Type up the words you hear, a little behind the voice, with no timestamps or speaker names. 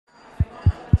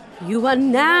You are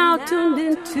now tuned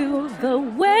into the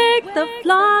Wake the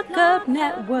Flock Up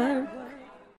Network.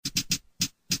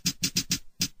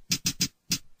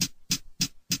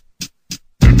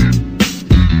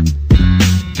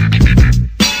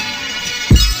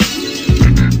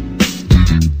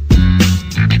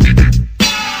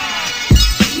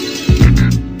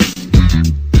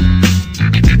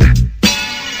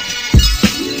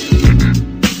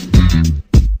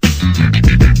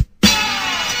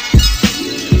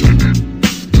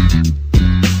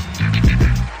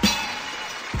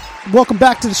 Welcome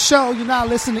back to the show. You're now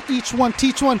listening to Each One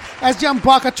Teach One as Young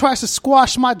Baka tries to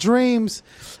squash my dreams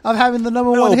of having the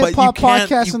number one hip hop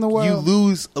podcast in the world. You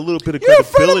lose a little bit of You're credibility. You're a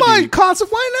friend of mine,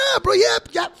 Concept. Why not, bro?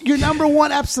 Yep. You're number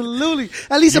one, absolutely.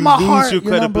 At least in my heart, you lose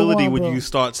your credibility one, when you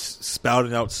start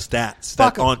spouting out stats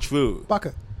that aren't true.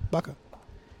 Baka.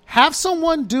 Have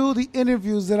someone do the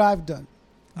interviews that I've done,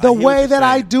 the way that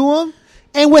I do them,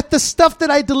 and with the stuff that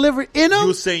I deliver in them.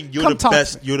 You're saying you're the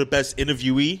best. You're the best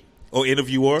interviewee. Or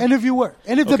interviewer? And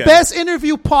the best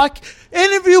interview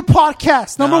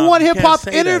podcast. Number one hip hop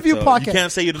interview podcast. You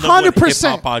can't say you're the number 100%. One hip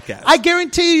hop podcast. I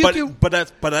guarantee you can.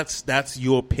 But that's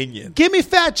your opinion. Give me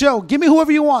Fat Joe. Give me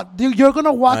whoever you want. You're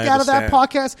gonna walk out of that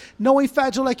podcast knowing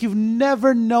Fat Joe like you've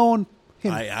never known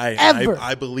him. Ever.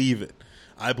 I believe it.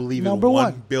 I believe number it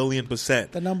 1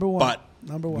 billion%. The number one. But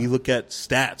number one. We look at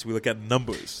stats. We look at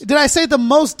numbers. Did I say the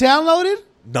most downloaded?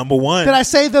 Number one. Did I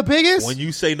say the biggest? When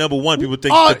you say number one, people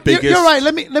think the biggest. You're right.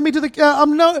 Let me do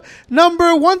the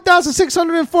number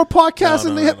 1,604 podcasts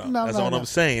in the hip. No, that's what I'm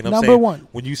saying. Number one.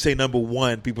 When you say number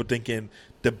one, people thinking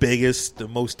the biggest, the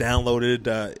most downloaded.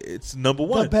 It's number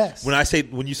one. The best.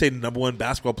 When you say number one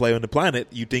basketball player on the planet,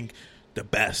 you think the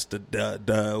best,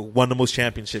 the won the most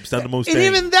champichampionships, done the most. And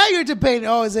things. even that you're debating.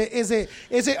 Oh, is it?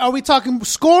 Are we talking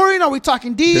scoring? Are we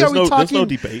talking D? There's Are we talking? There's no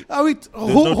debate.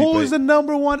 Who is the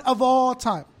number one of all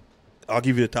time? I'll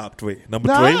give you the top three.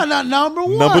 Number three. Not number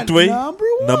one. Number three.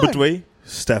 Number three.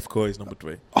 Steph Curry's number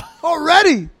 3.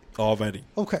 Already.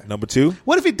 Okay. Number 2.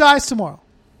 What if he dies tomorrow?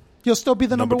 He'll still be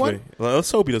the number 1. 3. Well,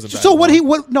 let's hope he doesn't die. So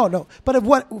No. But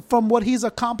from what he's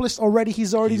accomplished already,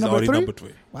 he's already number 3. Number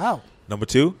 3. Wow. Number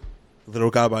 2.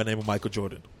 Little guy by the name of Michael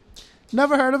Jordan.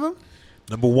 Never heard of him.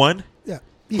 Number 1. Yeah.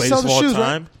 Greatest of all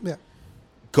time. Right? Yeah.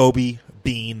 Kobe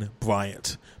Bean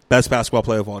Bryant. Best basketball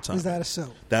player of all time. Is that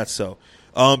so? That's so.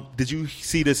 Did you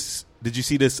see this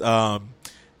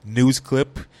news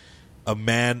clip? A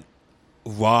man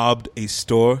robbed a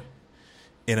store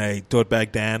in a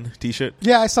Dirtbag Dan t-shirt.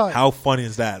 Yeah, I saw it. How funny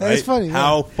is that? Right? It's funny.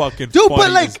 How fucking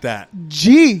funny is that?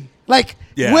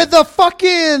 With a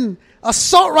fucking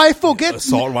assault rifle,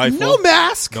 no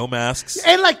mask, no masks,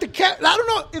 and like I don't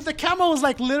know if the camera was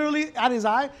like literally at his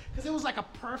eye because it was like a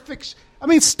perfect.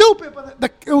 Stupid, but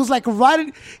it was like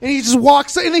riding, and he just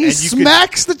walks in and he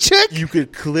smacks the chick. You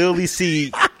could clearly see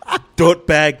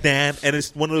Dirtbag Dan, and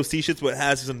it's one of those t-shirts where it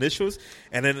has his initials,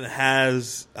 and then it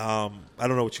has I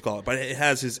don't know what you call it, but it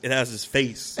has his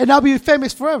face. And I'll be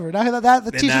famous forever. Now that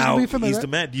the t-shirt will be famous. He's the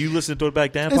man. Do you listen to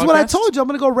Dirtbag Dan? It's what I told you. I'm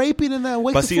going to go raping and then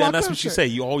wait. But see, and that's what you say.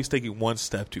 You always take it one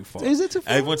step too far. Is it too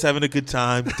far? Everyone's having a good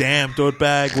time. Damn,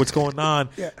 Dirtbag, what's going on?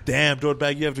 Yeah. Damn,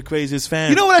 Dirtbag, you have the craziest fans.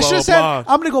 You know what I should have said? I'm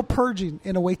going to go purging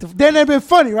in a wait. Then it'd been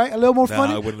funny, right? A little more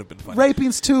funny. No, it wouldn't have been funny.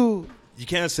 Raping's too. You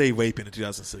can't say raping in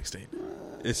 2016.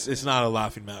 It's not a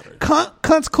laughing matter.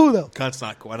 Cunt's cool though. Cunt's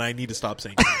not cool, and I need to stop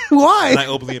saying cunt. Why? And I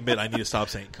openly admit I need to stop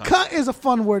saying cunt. Cunt is a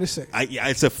fun word to say.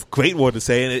 It's a great word to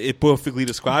say, and it perfectly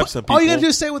describes some people. All you gotta do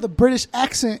is say it with a British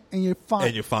accent, and you're fine.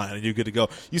 And you're good to go.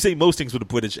 You say most things with a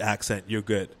British accent, you're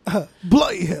good.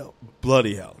 Bloody hell.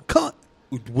 Cunt.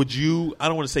 Would you? I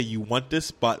don't want to say you want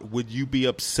this, but would you be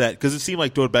upset? Because it seemed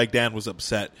like Dirtbag Dan was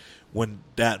upset when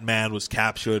that man was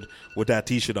captured with that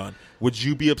T-shirt on. Would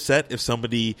you be upset if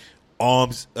somebody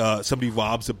robs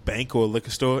a bank or a liquor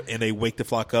store in a Wake the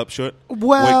Flock Up shirt with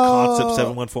Concept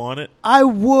 714 on it? I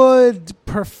would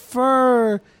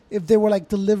prefer if they were like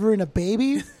delivering a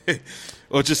baby.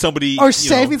 Or just somebody, or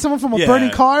saving someone from a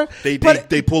burning car. They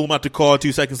pull them out the car.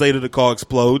 2 seconds later, the car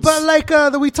explodes. But like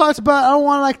that we talked about, I don't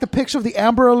want like the picture of the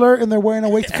Amber Alert and they're wearing a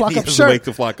Wake the Flock Up shirt. Wake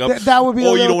the Flock Up. That would be.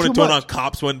 Or you don't want to turn on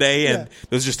cops one day and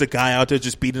there's just a guy out there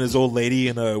just beating his old lady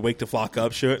in a Wake the Flock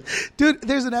Up shirt. Dude,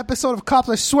 there's an episode of Cops.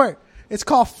 I swear, it's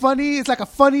called Funny. It's like a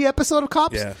funny episode of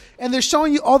Cops, and they're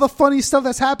showing you all the funny stuff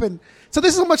that's happened. So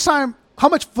this is how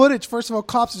much footage, first of all,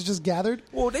 Cops has just gathered.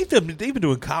 Well, they've been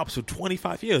doing Cops for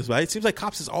 25 years, right? It seems like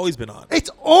Cops has always been on. It's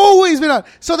always been on.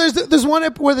 So there's one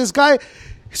where this guy,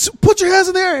 put your hands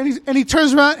in there, and he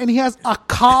turns around and he has a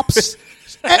Cops.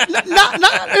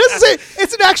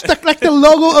 It's an actual like the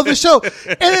logo of the show,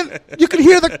 and then you can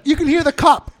hear the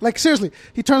cop. Like seriously,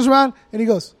 he turns around and he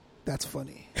goes, "That's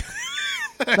funny."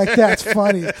 Like, that's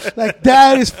funny. Like,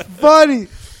 that is funny.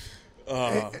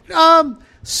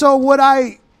 So would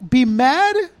I be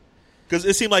mad? Because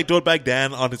it seemed like Dirtbag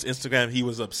Dan on his Instagram, he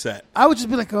was upset. I would just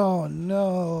be like, oh,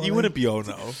 no. You wouldn't be, oh,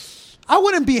 no. I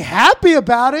wouldn't be happy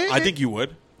about it. I think you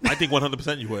would. I think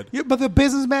 100% you would. Yeah, but the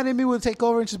businessman in me would take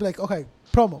over and just be like, okay,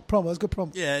 promo. It's good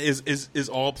promo. Yeah, is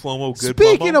all promo good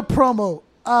Speaking promo?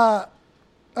 of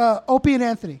promo, Opie and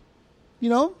Anthony, you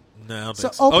know? No, I don't So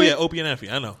think so. Opie and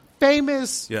Anthony, I know.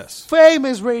 Famous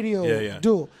radio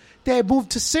duel. They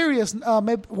moved to Sirius.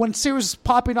 Maybe when Sirius was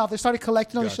popping off, they started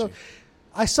collecting all the shows.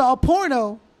 I saw a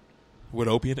porno with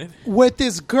Opie in it? With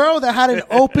this girl that had an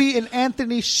Opie and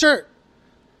Anthony shirt.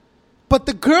 But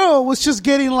the girl was just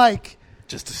getting like...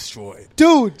 Just destroyed.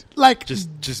 Dude, like...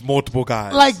 Just multiple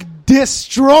guys. Like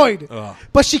destroyed.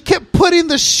 But she kept putting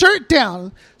the shirt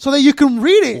down so that you can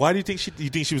read it. Why do you think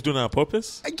she was doing that on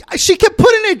purpose? She kept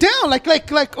putting it down.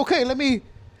 Like okay, let me...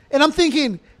 And I'm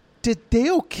thinking, did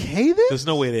they okay this? There's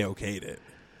no way they okayed it.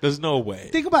 There's no way.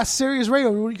 Think about Sirius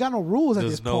Radio. You got no rules at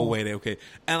this point. There's no way they okay.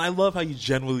 And I love how you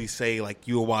generally say, like,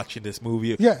 you were watching this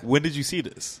movie. Yeah. When did you see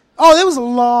this? Oh, it was a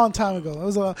long time ago. It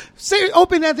was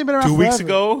Opie and Anthony been around 2 weeks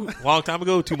forever. ago? Long time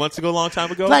ago? 2 months ago? Long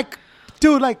time ago? Like,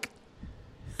 dude, like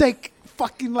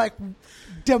fucking, like,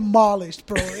 demolished,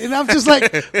 bro. And I'm just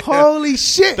like, holy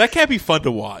shit. That can't be fun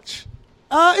to watch.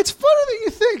 It's funner than you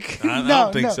think. I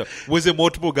don't think so. Was it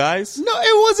multiple guys? No,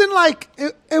 it wasn't like...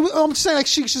 I'm just saying, like,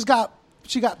 she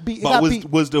got beat. But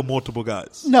was there multiple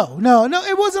guys? No.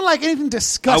 It wasn't like anything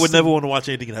disgusting. I would never want to watch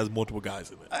anything that has multiple guys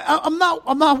in it. I'm not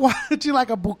watching like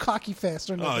a bukkake fest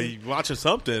or nothing. Oh, you're watching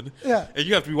something. Yeah. And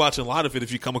you have to be watching a lot of it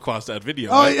if you come across that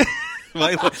video. Oh, right? yeah.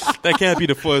 Like, that can't be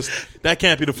the first. That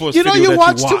can't be the first. You know, video you that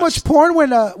watch too much porn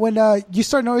when you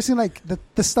start noticing like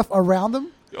the stuff around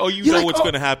them. Oh, you you're know like, what's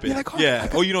going to happen. Like, yeah.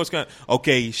 Oh, you know what's going to...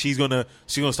 Okay, she's gonna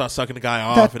start sucking the guy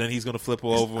off, and then he's going to flip her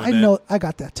over. I know. I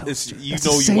got that toaster. You That's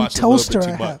know the you same watch toaster a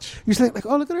little bit too I have. much. You're just like,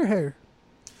 oh, look at her hair.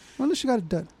 I wonder if she got it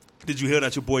done. Did you hear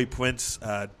that your boy Prince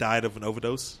died of an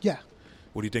overdose? Yeah.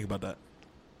 What do you think about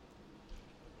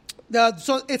that?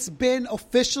 So it's been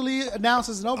officially announced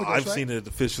as an overdose, I've right? seen it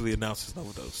officially announced as an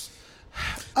overdose.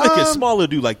 Like a smaller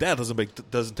dude like that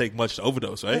doesn't take much to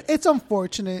overdose, right? It's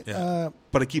unfortunate. Yeah.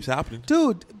 But it keeps happening.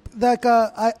 Dude, like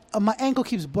my ankle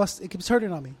keeps busting. It keeps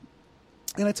hurting on me.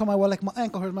 And I told my wife, like, my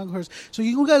ankle hurts. So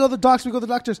you gotta go to the doctor. We go to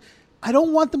the doctors. I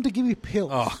don't want them to give me pills.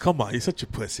 Oh, come on. You're such a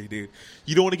pussy, dude.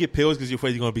 You don't want to get pills because you're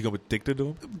afraid you're going to become addicted to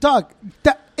them? Dog,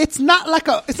 it's not like,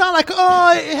 oh,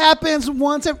 it happens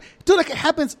once. Dude, like, it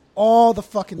happens all the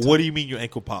fucking time. What do you mean your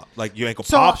ankle pop? Like, your ankle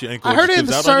pops? Your ankle I heard it in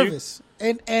gives the out on you? service.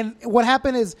 And what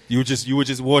happened is... You were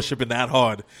just worshiping that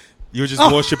hard. You were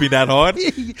just worshiping that hard?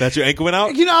 That your ankle went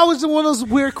out? You know, I was in one of those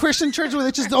weird Christian churches where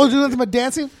they just don't do nothing but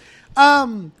dancing.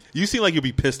 You seem like you'll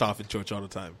be pissed off in church all the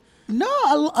time. No,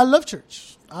 I love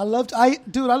church. I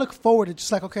look forward to just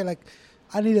like, okay, like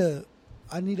I need a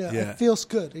it feels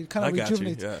good. It kind of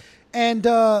rejuvenates. Yeah. And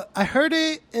I heard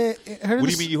it. What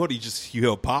do you mean you heard it? You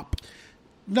hear a pop?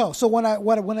 No. So when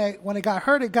I got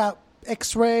hurt, it got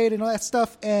X-rayed and all that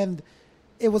stuff, and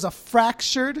it was a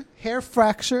hair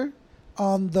fracture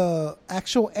on the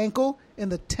actual ankle,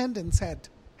 and the tendons had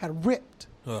ripped.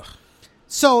 Ugh.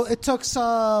 So it took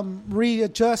some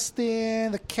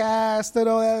readjusting, the cast and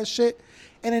all that shit,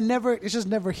 and it just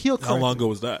never healed correctly. How long ago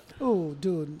was that? Oh,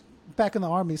 dude, back in the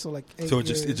Army, so like 8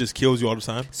 years. It just kills you all the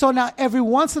time? So now every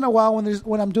once in a while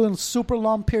when I'm doing super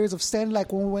long periods of standing,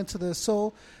 like when we went to the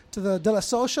De La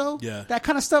Soul show, that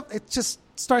kind of stuff, it just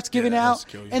starts giving out.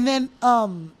 And then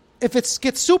if it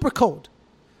gets super cold,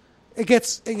 it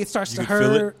starts to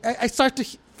hurt. I start to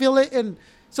feel it, and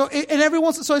so it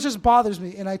just bothers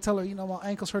me. And I tell her, my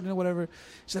ankle's hurting or whatever.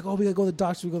 She's like, oh, we gotta go to the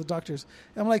doctors. We go to the doctors.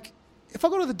 And I'm like, if I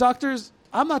go to the doctors,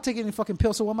 I'm not taking any fucking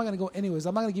pills, so why am I going to go anyways?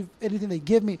 I'm not going to give anything they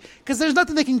give me because there's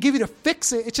nothing they can give you to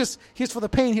fix it. It's just, here's for the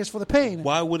pain.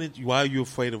 Why are you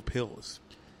afraid of pills?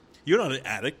 You're not an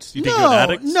addict. You think you're an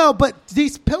addict? No, but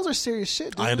these pills are serious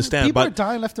shit, dude. I understand. People are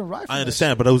dying left and right. I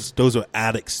understand, but those are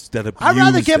addicts that abuse I'd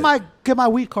rather get my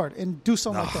weed card and do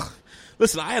something like that.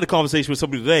 Listen, I had a conversation with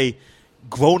somebody today,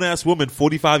 grown-ass woman,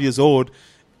 45 years old,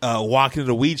 walking in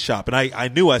a weed shop. And I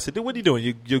knew, I said, what are you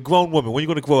doing? You're a grown woman. When are you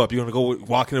going to grow up? You're going to go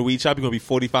walk in a weed shop? You're going to be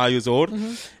 45 years old?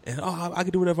 Mm-hmm. And, I can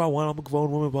do whatever I want. I'm a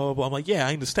grown woman, blah, blah, blah. I'm like, yeah,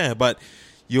 I understand. But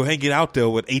you're hanging out there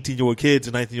with 18-year-old kids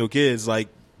and 19-year-old kids, like,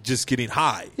 just getting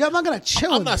high. Yeah, I'm not going to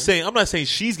chill. I'm not saying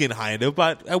she's getting high in there,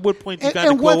 but at what point you got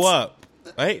to grow up?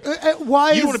 Right?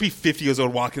 Why you don't want to be 50 years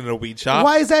old walking in a weed shop.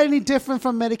 Why is that any different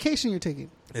from medication you're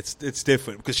taking? It's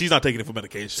different because she's not taking it for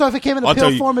medication. So if it came in a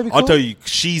pill form, maybe cool? I'll tell you,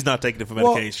 she's not taking it for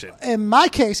medication. In my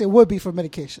case, it would be for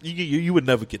medication. You would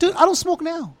never get that. Dude, I don't smoke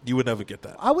now. You would never get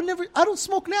that. I don't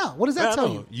smoke now. What does that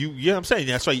tell you? Yeah, I'm saying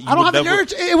that's right. I don't have an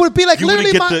urge. It would be like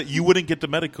literally you wouldn't get the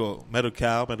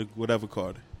whatever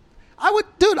card. I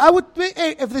would.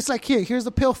 Hey, if it's like here's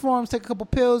the pill forms. Take a couple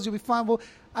pills, you'll be fine. Well,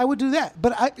 I would do that.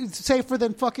 But I say for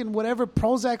then fucking whatever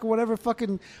Prozac or whatever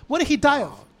fucking. What did he die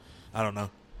of? I don't know.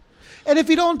 And if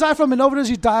you don't die from an overdose,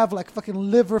 you die of like fucking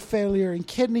liver failure and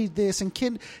kidney this and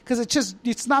kidney because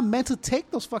it's not meant to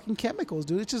take those fucking chemicals,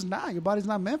 dude. It's just not. Your body's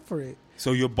not meant for it.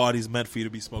 So your body's meant for you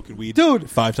to be smoking weed, dude,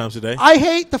 5 times a day. I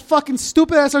hate the fucking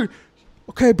stupid ass. Like,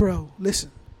 okay, bro,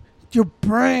 listen. Your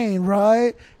brain,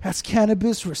 right, has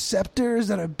cannabis receptors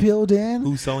that are built in.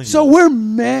 Who's selling you? So we're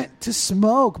meant to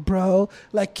smoke, bro.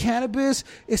 Like cannabis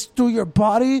is through your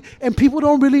body, and people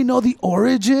don't really know the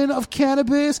origin of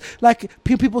cannabis. Like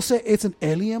people say it's an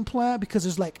alien plant because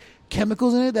there's like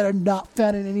chemicals in it that are not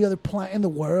found in any other plant in the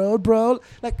world, bro.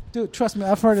 Like, dude, trust me,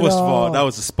 I've heard it all. First of all, that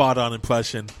was a spot-on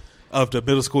impression of the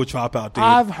middle school dropout dude.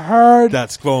 I've heard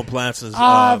that's growing plants in his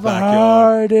I've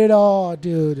backyard. Heard it all,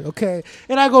 dude. Okay,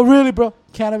 and I go, really, bro?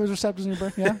 Cannabis receptors in your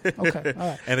brain? Yeah. Okay. All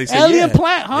right. And they say, alien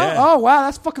plant, huh? Yeah. Oh wow,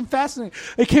 that's fucking fascinating.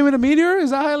 It came in a meteor.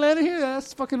 Is that how it landed here?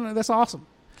 That's awesome.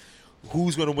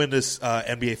 Who's going to win this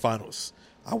NBA Finals?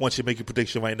 I want you to make your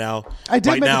prediction right now. I did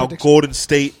right make now. A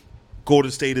prediction.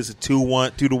 Golden State is a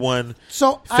 2-1.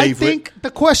 So favorite. I think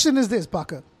the question is this,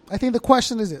 Baca. I think the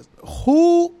question is this: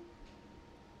 who?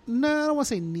 No, I don't want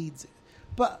to say needs it,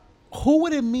 but who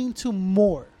would it mean to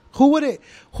more? Who would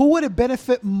it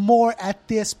benefit more at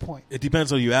this point? It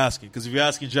depends on who you're asking. Because if you're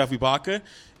asking Jeffrey Baca,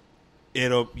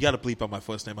 you got to bleep out my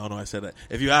first name. I don't know why I said that.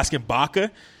 If you're asking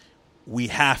Baca, we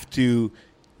have to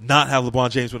not have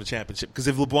LeBron James win a championship. Because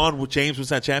if LeBron James wins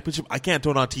that championship, I can't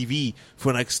turn on TV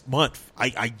for next month.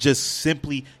 I just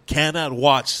simply cannot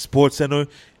watch SportsCenter,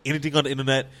 anything on the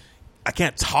internet. I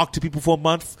can't talk to people for a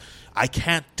month. I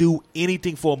can't do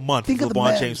anything for a month if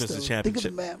LeBron James wins the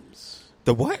championship. Think of the memes.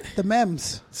 The what? The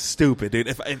memes. Stupid, dude.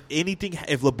 If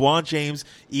LeBron James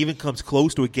even comes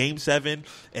close to a Game 7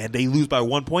 and they lose by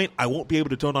 1 point, I won't be able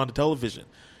to turn on the television.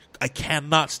 I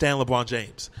cannot stand LeBron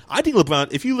James. I think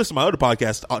LeBron, if you listen to my other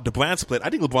podcast, The Brand Split, I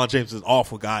think LeBron James is an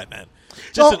awful guy, man.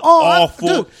 Just an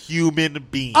awful human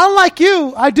being. Unlike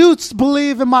you, I do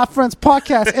believe in my friend's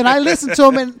podcast, and I listen to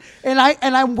him, and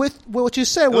I'm with what you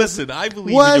said. Listen, I believe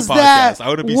in your podcast. I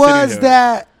wouldn't be sitting here.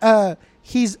 That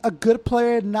he's a good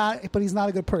player, but he's not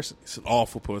a good person. He's an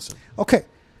awful person. Okay,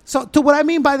 so to what I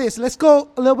mean by this, let's go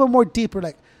a little bit more deeper,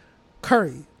 like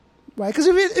Curry. Right, because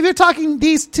if you're talking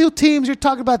these two teams, you're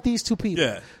talking about these two people.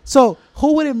 Yeah. So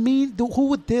who would it mean? Who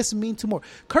would this mean to more?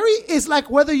 Curry is like,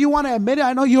 whether you want to admit it,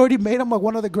 I know you already made him like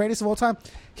one of the greatest of all time.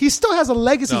 He still has a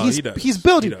legacy. No, he does. He's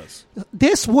building. He does.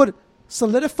 This would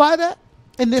solidify that,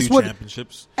 and this 2 would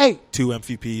championships. 2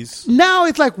 MVPs. Now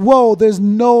it's like, whoa, there's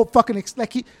no fucking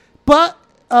but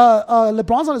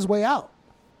LeBron's on his way out,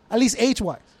 at least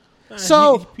age-wise.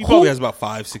 So he probably has about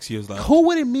 5-6 years left. Who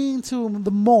would it mean to him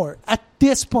the more at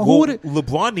this point? Well,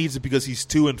 LeBron needs it because he's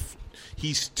 2 and 5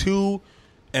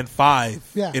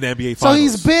 in NBA Finals. So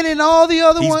he's been in all the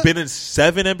other ones. He's been in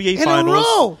 7 NBA in Finals. A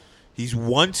row. He's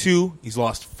won 2. He's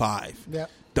lost 5. Yeah.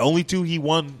 The only 2 he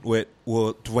won with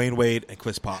were Dwayne Wade and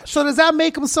Chris Bosh. So does that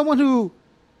make him someone who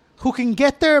can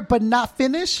get there but not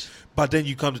finish? But then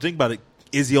you come to think about it.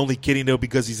 Is he only getting there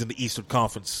because he's in the Eastern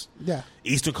Conference? Yeah.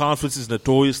 Eastern Conference is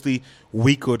notoriously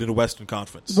weaker than the Western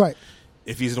Conference. Right.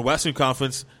 If he's in the Western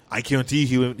Conference, I guarantee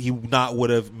he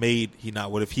wouldn't have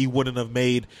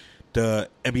made the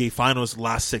NBA Finals the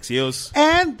last 6 years.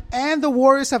 And the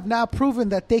Warriors have now proven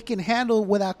that they can handle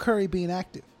without Curry being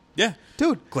active. Yeah.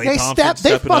 Dude, they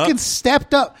fucking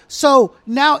stepped up. So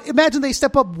now imagine they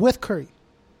step up with Curry.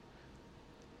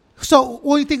 So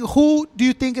what do you think? Who do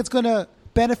you think it's going to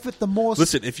benefit the most?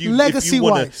 Listen, if you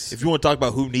want to talk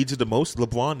about who needs it the most,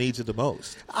 LeBron needs it the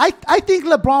most. I think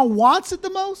LeBron wants it the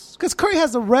most because Curry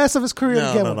has the rest of his career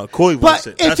to get it. No. Curry wants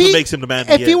it. That's what makes him the man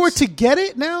he is. If he were to get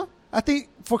it now, I think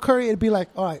for Curry it'd be like,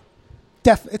 all right,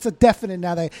 it's a definite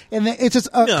now. And then it's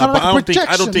just kind of like a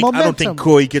projection, I don't think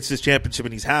Curry gets this championship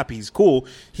and he's happy. He's cool.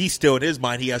 He's still in his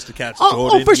mind. He has to catch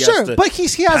Jordan. Oh, for sure. But he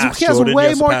has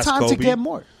way more time to get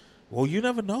more. Well, you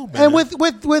never know, man. And with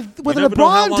LeBron,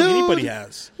 how long dude, anybody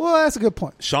has. Well, that's a good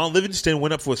point. Sean Livingston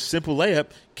went up for a simple layup,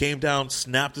 came down,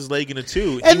 snapped his leg into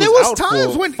 2. And there was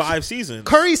times when 5 seasons.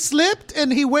 Curry slipped and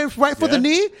he went right for the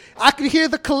knee. I could hear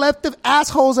the collective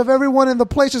assholes of everyone in the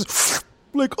place just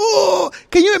like, oh!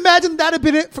 Can you imagine that had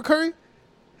been it for Curry?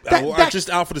 Just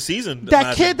out for the season.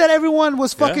 That kid that everyone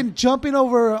was fucking jumping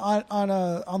over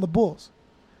on the Bulls.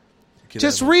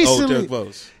 just recently.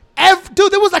 Oh,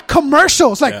 dude, there was like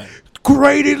commercials, like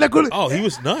graded, like he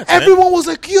was nuts. Everyone was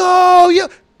like, yo,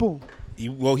 boom. He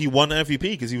won the MVP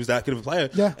because he was that good of a player.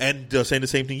 Yeah. And they're saying the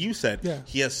same thing you said. Yeah.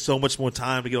 He has so much more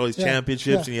time to get all these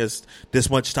championships, and he has this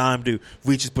much time to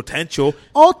reach his potential.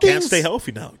 Can't stay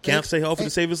healthy now. Can't stay healthy to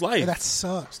save his life. That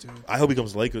sucks, dude. I hope he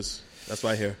comes to Lakers. That's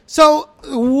what I hear. So,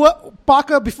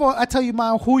 Baca, before I tell you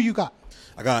mine, who you got?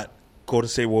 I got Golden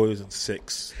State Warriors in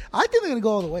 6. I think they're going to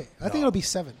go all the way. I think it'll be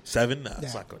 7. 7? No,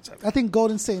 it's not going 7. I think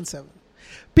Golden State in 7.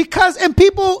 Because, and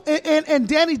people, and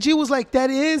Danny G was like, that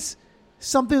is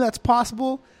something that's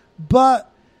possible,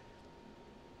 but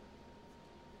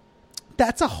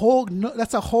that's a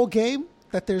whole game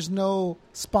that there's no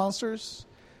sponsors,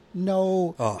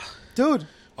 no. Oh. Dude.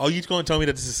 Are you going to tell me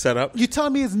that this is set up? You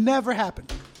telling me it's never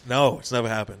happened? No, it's never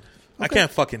happened. Okay. I can't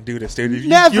fucking do this, dude.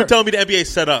 Never. You're telling me the NBA's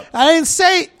set up. I'm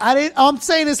saying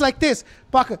it's like this.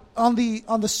 Baca, on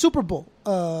the Super Bowl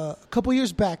a couple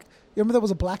years back, you remember there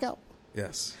was a blackout?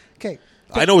 Yes. Okay.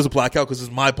 I know it was a blackout because it's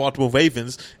my Baltimore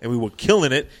Ravens, and we were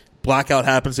killing it. Blackout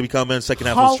happens, and we come in second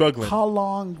half, we're struggling. How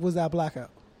long was that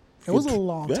blackout? It was a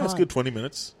long time. Yeah, it's good 20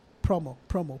 minutes. Promo.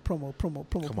 Come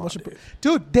on,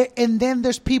 dude. And then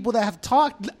there's people that have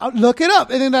talked. Look it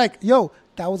up, and then they're like, "Yo,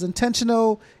 that was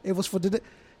intentional. It was for the."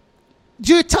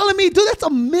 You're telling me, dude,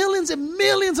 that's millions and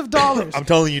millions of dollars. I'm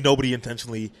telling you, nobody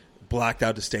intentionally blacked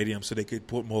out the stadium so they could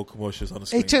put more commercials on the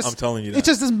screen. I'm telling you that. It's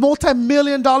just this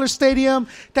multi-million-dollar stadium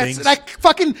that's things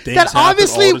that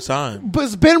obviously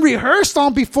has been rehearsed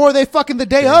on before they the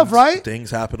day of, right? Things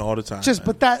happen all the time.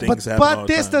 But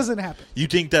this doesn't happen. Do you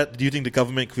think the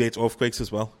government creates earthquakes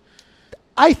as well?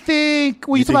 I think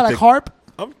when you talk about like HAARP.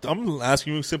 I'm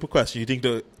asking you a simple question. You think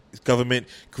the government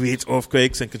creates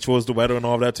earthquakes and controls the weather and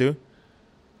all of that too?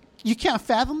 You can't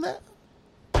fathom that?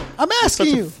 I'm asking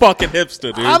you. Fucking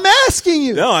hipster, dude. I'm asking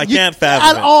you. No, I can't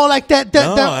fathom at all like that.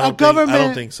 No, a government I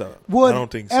don't think so.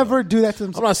 Would ever do that to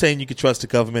themselves. I'm not saying you can trust the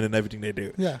government and everything they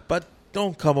do. Yeah, but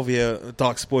don't come over here and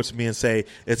talk sports with me and say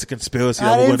it's a conspiracy.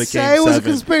 I didn't say it was a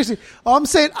conspiracy. I'm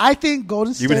saying I think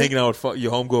Golden State. You've been hanging out with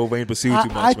your homegirl Wayne Basu too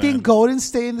much. I think Golden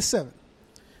State in the 7.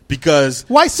 Because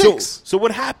why 6? So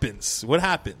what happens?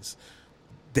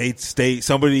 They stay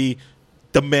somebody.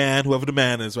 Whoever the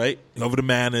man is, right? Whoever the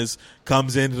man is,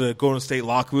 comes into the Golden State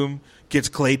locker room, gets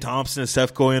Klay Thompson and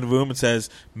Steph Curry in the room and says,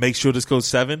 make sure this goes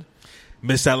 7.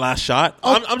 Miss that last shot.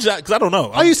 I'm just, because I don't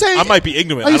know. Are you saying? I might be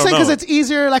ignorant. Are you saying because it's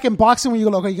easier like in boxing when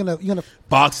you go, okay, you're gonna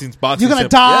boxing. You're going to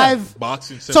dive. Yeah,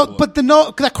 boxing simple. So, but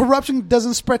that corruption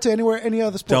doesn't spread to any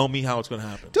other sport. Tell me how it's going to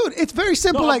happen. Dude, it's very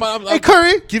simple. Hey,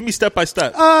 Curry. Give me step by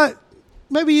step.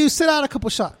 Maybe you sit out a couple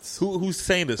shots. Who's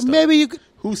saying this stuff? Maybe you could.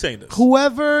 Who's saying this?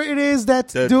 Whoever it is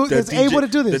that's able to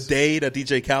do this. The day that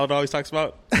DJ Khaled always talks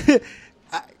about.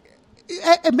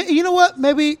 You know what?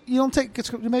 Maybe you don't take.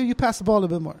 Maybe you pass the ball a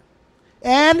little bit more.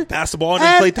 And pass the ball and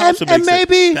then Klay Thompson makes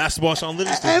maybe, it. Pass the ball, Sean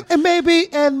Livingston.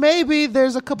 And maybe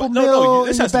there's a couple mil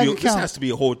in your bank account. This has to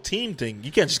be a whole team thing.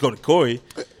 You can't just go to Corey.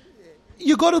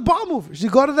 You go to the ball movers.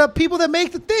 You go to the people that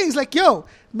make the things. Like, yo,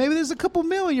 maybe there's a couple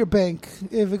mil in your bank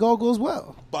if it all goes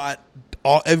well. But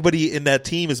everybody in that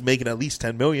team is making at least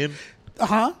 $10 million.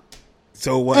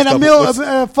 So what? And a mil,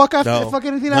 fuck anything after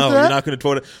that? No, you're not going to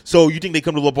throw it. So you think they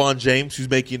come to LeBron James, who's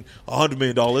making $100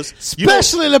 million?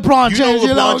 Especially LeBron James.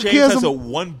 LeBron James has a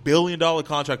 $1 billion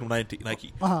contract with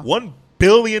Nike. $1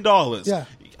 billion. Yeah.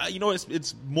 You know,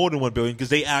 it's more than $1 billion because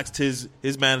they asked his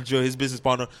manager, his business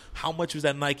partner, how much was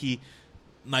that Nike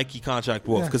contract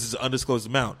worth? Because it's an undisclosed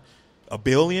amount. $1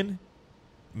 billion.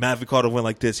 Maverick Carter went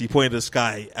like this. He pointed to the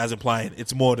sky as implying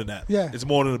it's more than that. Yeah. It's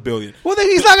more than $1 billion. Well, then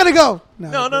he's not going to go.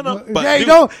 No. But hey,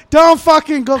 don't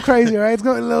fucking go crazy, right? It's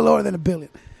going to be a little lower than $1 billion.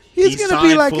 He's going to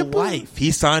be like for life.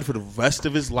 He's signed for the rest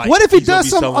of his life. What if he does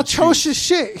some atrocious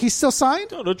shit? He's still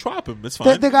signed? No, they'll drop him. It's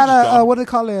fine. They got what do they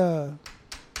call it?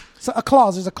 A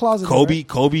clause. There's a clause in there,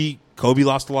 right? Kobe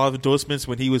lost a lot of endorsements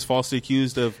when he was falsely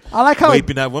accused of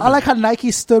raping that woman. I like how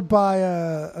Nike stood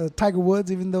by Tiger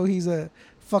Woods, even though he's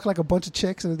fuck like a bunch of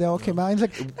chicks, and they all came out. And he's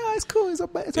like, "No, it's cool. It's our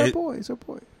boy. It's our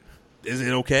boy." Is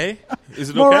it okay? Is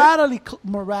it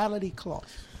morality clause.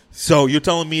 So you're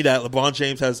telling me that LeBron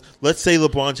James has? Let's say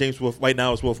LeBron James right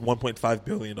now is worth $1.5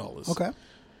 billion. Okay.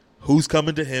 Who's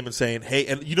coming to him and saying, "Hey,"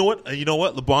 and you know what?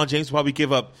 LeBron James will probably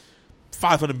give up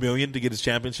 $500 million to get his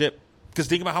championship. Because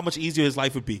think about how much easier his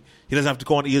life would be. He doesn't have to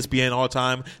go on ESPN all the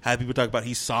time, have people talk about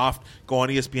he's soft, go on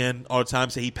ESPN all the time,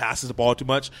 say he passes the ball too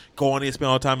much, go on ESPN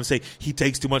all the time and say he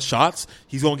takes too much shots.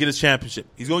 He's going to get his championship.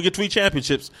 He's going to get 3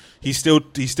 championships. He's still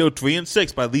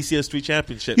 3-6, but at least he has 3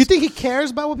 championships. You think he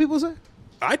cares about what people say?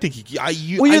 I think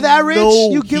he. When you're that rich,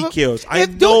 you give he cares.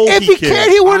 If he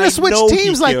cared, he wouldn't have switched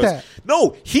teams like that.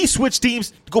 No, he switched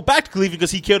teams to go back to Cleveland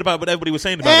because he cared about what everybody was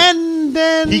saying about him. And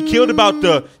then He cared about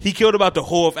the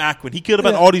whole of Akron. He cared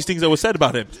about all these things that were said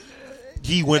about him.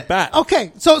 He went back.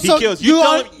 Okay, so he cares.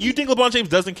 You think LeBron James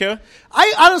doesn't care?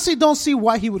 I honestly don't see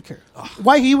why he would care.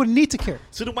 Why he would need to care.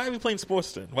 So then why are we playing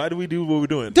sports then? Why do we do what we're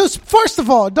doing? Dude, first of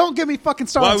all, don't get me fucking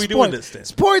started. Why are we doing this then?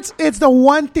 Sports, it's the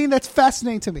one thing that's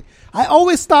fascinating to me. I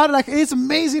always thought like it's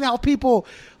amazing how people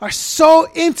are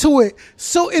so into it,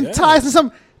 so enticed in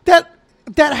something that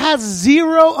has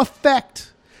zero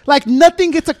effect. Like nothing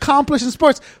gets accomplished in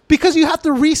sports because you have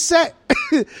to reset.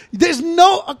 There's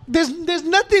nothing.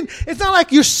 It's not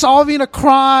like you're solving a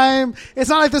crime. It's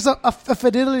not like there's a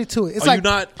fidelity to it. It's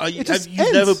have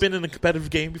you never been in a competitive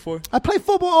game before? I played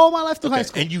football all my life through high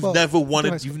school. And you've never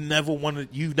wanted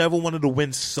to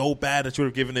win so bad that you would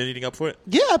have given anything up for it?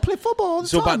 Yeah, I play football all the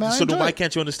time, man. So then why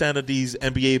can't you understand that these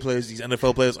NBA players, these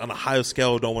NFL players on a higher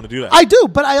scale don't want to do that? I do,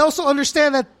 but I also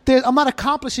understand that I'm not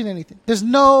accomplishing anything. There's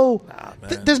no,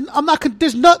 I'm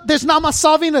not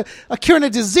solving a curing a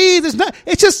disease.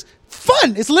 It's just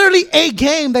fun. It's literally a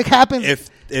game that happens.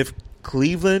 If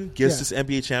Cleveland gets this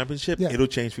NBA championship, it'll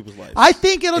change people's lives. I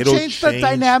think it'll change the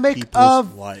dynamic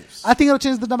of lives. I think it'll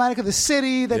change the dynamic of the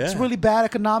city that's really bad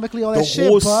economically, all that shit.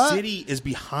 The whole city is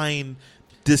behind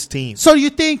this team. So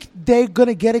you think they're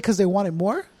gonna get it because they want it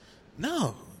more?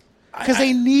 No. Because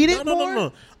they need it more?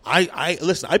 No.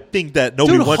 Listen. I think that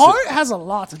nobody wants Hart it. has a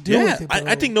lot to do with it. Bro.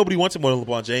 I think nobody wants it more than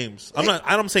LeBron James.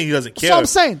 I'm saying he doesn't care. So I'm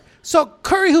saying. So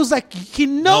Curry, who's like he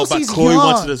knows he's Corey young.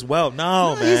 wants it as well.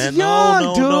 No, man, he's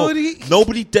young, no. dude.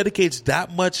 Nobody dedicates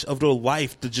that much of their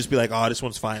life to just be like, oh, this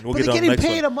one's fine. We'll get on the next one. They're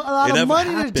getting paid a lot of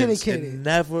money to dedicate it. it.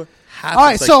 Never happens. All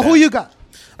right, so who you got?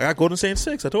 I got Golden State in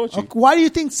 6. I told you. Okay, why do you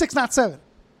think 6, not 7?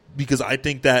 Because I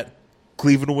think that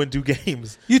Cleveland will win 2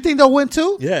 games. You think they'll win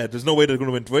 2? Yeah, there's no way they're going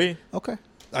to win 3. Okay.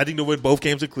 I think they'll win both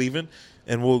games in Cleveland,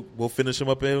 and we'll finish them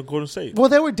up in Golden State. Well,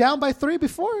 they were down by 3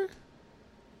 before.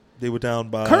 They were down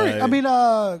by Golden,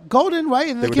 right?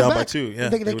 And they were came down back. by 2. Yeah,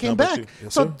 they came back.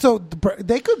 Yes, so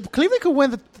Cleveland could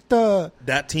win the.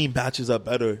 That team matches up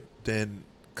better than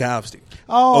Cavs do.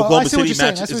 Oh, Oklahoma I see what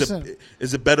City you're saying.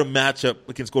 is a better matchup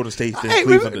against Golden State than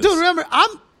Cleveland is. Dude, remember,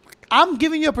 I'm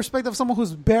giving you a perspective of someone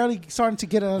who's barely starting to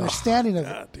get an understanding of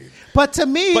it. Dude. But to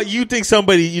me... But you think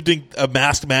a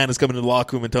masked man is coming in the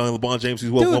locker room and telling LeBron James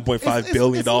he's worth $1.5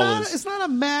 billion? It's not a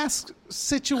masked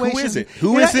situation.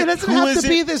 Who is it? It doesn't have to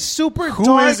be this super dark...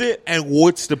 Who is it and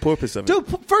what's the purpose of it? Dude,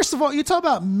 first of all, you talk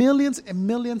about millions and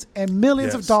millions and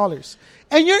millions of dollars.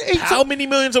 And how many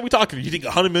millions are we talking? You think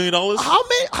 $100 million?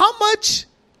 How much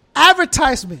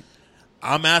advertisement?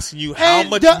 I'm asking you how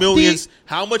much millions is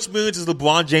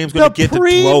LeBron James going to get to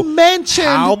throw?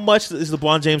 How much is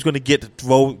LeBron James going to get to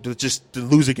throw to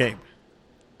lose a game?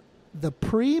 The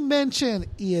pre-mentioned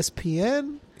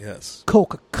ESPN, yes,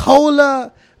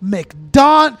 Coca-Cola,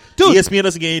 McDonald's. Dude, ESPN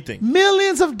doesn't get anything.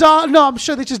 Millions of dollars. No, I'm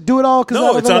sure they just do it all.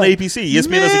 No, it's on ABC. ESPN doesn't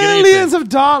get anything. Millions of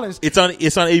dollars. It's on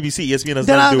ABC. ESPN doesn't do it.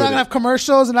 They're not going to have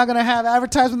commercials. They're not going to have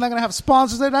advertisements. They're not going to have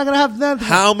sponsors. They're not going to have nothing.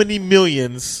 How many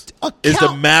millions is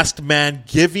the masked man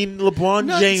giving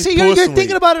LeBron James see, personally? You're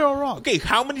thinking about it all wrong. Okay,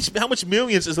 how much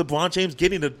millions is LeBron James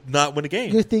getting to not win a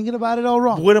game? You're thinking about it all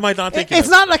wrong. What am I not thinking? It's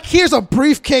not like here's a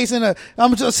briefcase and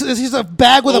here's a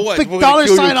bag with a big dollar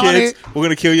sign on it. We're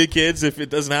gonna kill your kids if it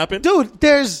doesn't happen, dude.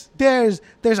 There's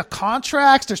a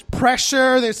contracts. There's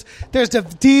pressure. There's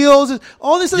the deals. There's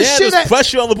all this other shit. There's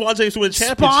pressure on LeBron James to win a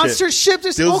championship. Sponsorship.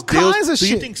 There's all kinds of shit.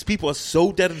 Do you think people are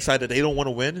so dead inside that they don't want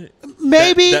to win?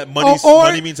 Maybe that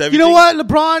money means everything. You know what,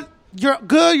 LeBron? You're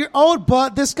good. You're old,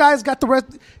 but this guy's got the rest.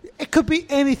 It could be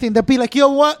anything. They'll be like, you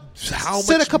know what? How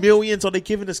much millions are they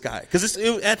giving this guy? Because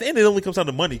at the end, it only comes down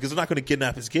to money because they're not going to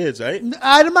kidnap his kids, right?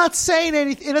 I'm not saying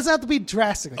anything. It doesn't have to be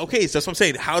drastic. Okay, so that's what I'm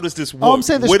saying. How does this work?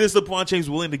 What is LeBron James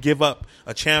willing to give up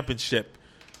a championship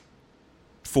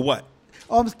for what?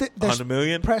 There's $100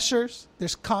 million? Pressures.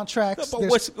 There's contracts. No,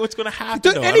 but what's going to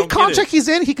happen? Any contract he's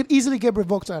in, he could easily get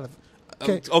revoked out of it.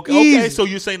 Okay, so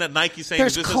you're saying that Nike's saying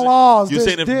there's clause. You're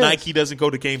saying if Nike doesn't go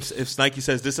to games, if Nike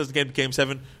says this doesn't get to Game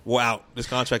 7, we're out. This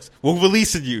contract's we're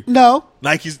releasing you. No,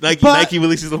 Nike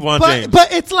releases LeBron James. But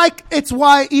it's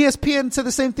why ESPN said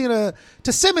the same thing to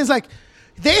Simmons. Like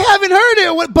they haven't heard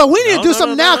it, but we need to do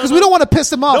something now because we don't want to piss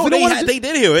them off. They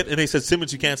did hear it, and they said,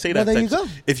 Simmons, you can't say that. There you go.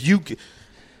 If you.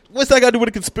 What's that got to do with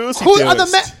a conspiracy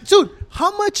theorist? Dude,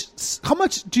 how much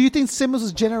do you think Simmons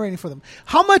was generating for them?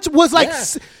 How much was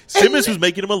Simmons was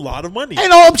making him a lot of money.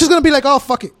 And I'm just going to be like, oh,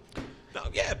 fuck it. No,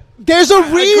 yeah. There's a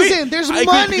reason. There's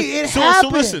money. It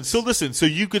happens. So listen. So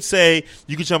you could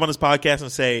jump on this podcast and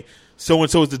say,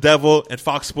 so-and-so is the devil, and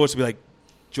Fox Sports would be like,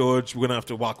 George, we're gonna have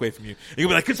to walk away from you. And you'll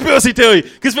be like, conspiracy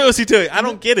theory. I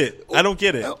don't get it.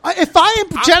 If I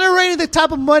am generating the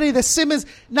type of money that Simmons,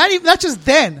 not just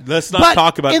then. Let's not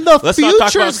talk about in the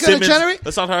future is going to generate.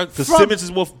 Let's not talk because Simmons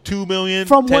is worth $2 million,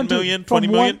 $10 million, $20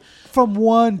 million. From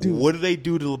one dude. What do they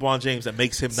do to LeBron James that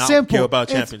makes him not care about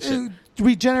championship?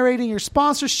 Regenerating your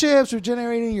sponsorships,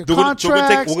 regenerating your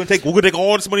contracts. We're gonna take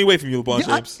all this money away from you, LeBron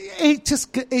James.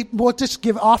 We'll just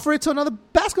offer it to another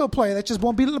basketball player that just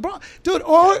won't be LeBron, dude.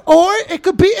 Or it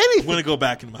could be anything. I'm gonna go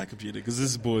back into my computer because this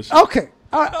is bullshit. Okay,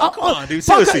 all right. Come on, dude.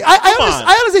 Seriously,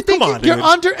 I honestly think you're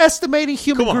underestimating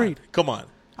human greed. Come on.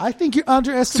 I think you're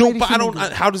underestimating.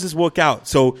 How does this work out?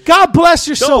 So God bless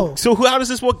your soul. So how does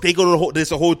this work? They go to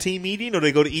there's a whole team meeting, or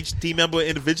they go to each team member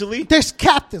individually. There's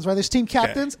captains, right? There's team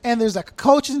captains, and there's like a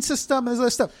coaching system, and there's other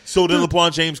stuff. So then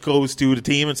LeBron James goes to the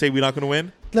team and say we're not going to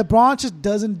win. LeBron just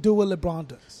doesn't do what LeBron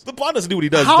does. LeBron doesn't do what he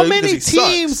does. How many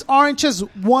teams aren't just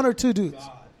one or two dudes?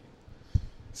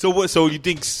 So what? So you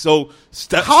think so?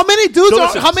 How many dudes?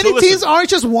 How many teams aren't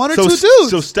just one or two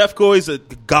dudes? So Steph Curry's a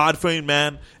God-fearing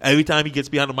man. Every time he gets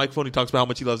behind the microphone, he talks about how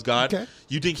much he loves God. Okay.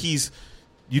 You think he's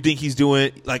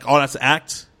doing like all that's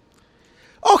act?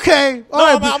 Okay, all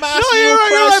right. I'm asking you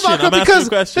a question.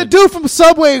 Because the dude from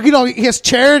Subway, he has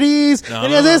charities and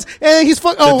he has this, and he's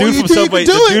fucking. The dude from Subway.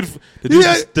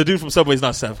 The dude from Subway is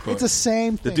not Steph Curry. It's the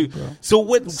same thing, bro. So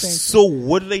what? So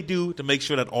what do they do to make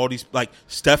sure that all these like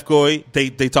Steph Curry, they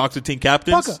talk to team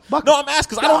captains? Bucka. No, I'm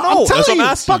asking because I don't know. That's what I'm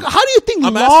asking. Bucka, how do you think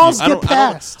laws get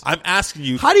passed? I'm asking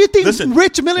you. How do you think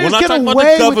rich millionaires get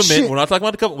away with shit? We're not talking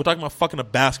about the government. We're talking about fucking a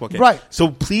basketball game. Right. So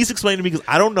please explain to me because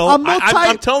I don't know.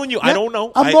 I'm telling you, I don't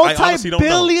know. A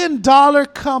multi-billion-dollar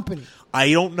company.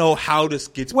 I don't know how this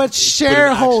gets with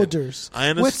shareholders. I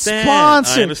understand. With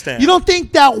sponsors. I understand. You don't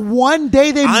think that one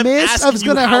day they miss is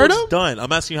going to hurt them?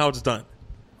 I'm asking you how it's done.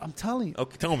 I'm telling you.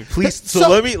 Okay, tell me, please.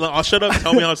 I'll shut up.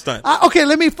 Tell me how it's done. Okay,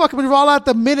 let me fucking roll out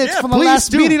the minutes from the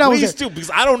last meeting I was Please do,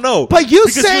 because I don't know. But you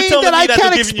saying that I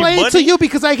can't explain it to you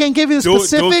because I can't give you the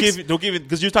specifics. Don't give it,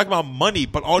 because you're talking about money,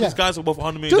 but all these guys are worth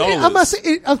 $100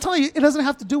 million. I'm telling you, it doesn't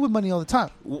have to do with money all the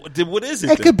time. What is it?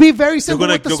 It could be very simple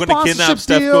with the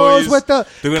sponsorship deals, with the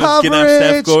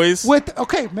coverage.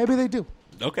 Okay, maybe they do.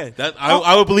 Okay,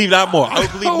 I would believe that more. I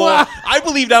would believe more. I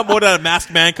believe that more that a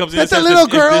masked man comes in. That's a little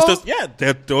girl.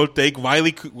 They'll take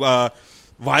Riley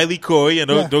Curry and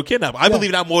they'll kidnap. I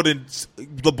believe that more than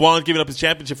LeBron giving up his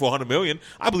championship for $100 million.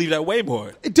 I believe that way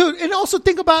more, dude. And also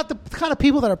think about the kind of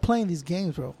people that are playing these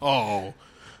games, bro.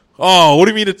 Oh, what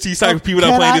do you mean the T-side people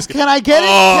that are playing this game? Can I get it?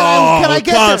 Can I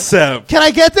get concept. Can I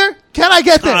get there? Can I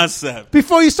get there? Concept.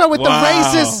 Before you start with the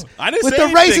racist,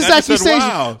 accusation.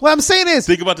 Wow. What I'm saying is,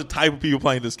 think about the type of people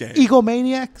playing this game.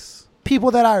 Egomaniacs,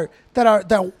 people that are.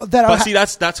 But see,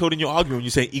 that's holding your argument when you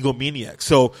say egomaniacs.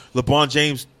 So LeBron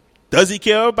James, does he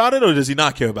care about it or does he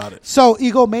not care about it? So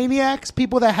egomaniacs,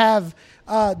 people that have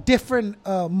different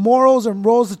morals and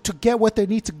roles to get what they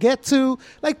need to get to.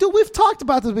 Like, dude, we've talked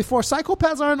about this before.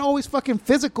 Psychopaths aren't always fucking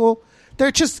physical. They're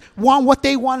just want what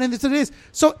they want, and it is.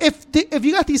 So if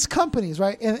you got these companies,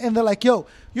 right, and they're like, yo,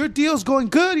 your deal's going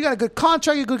good, you got a good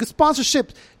contract, you got good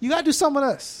sponsorship, you got to do something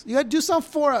with us. You got to do something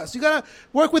for us. You got to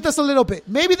work with us a little bit.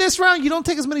 Maybe this round you don't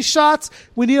take as many shots.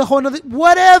 We need a whole nother,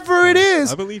 whatever it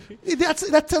is. I believe you.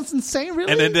 That sounds insane,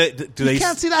 really? And then you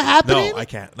can't see that happening? No, I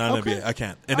can't. Not in NBA. I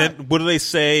can't. And then what do they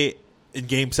say in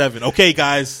Game 7? Okay,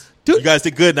 guys, you guys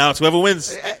did good. Now it's whoever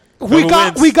wins. We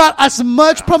got as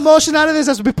much promotion out of this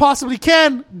as we possibly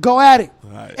can. Go at it.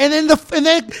 Right. And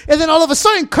then all of a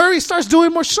sudden Curry starts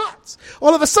doing more shots.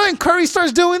 All of a sudden Curry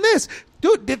starts doing this.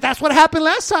 Dude, that's what happened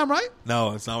last time, right?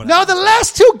 No, it's not what happened. Now the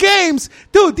last two games,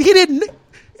 dude, he didn't.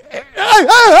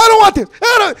 I don't want this.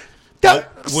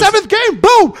 Seventh game,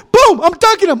 boom, I'm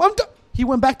dunking him. He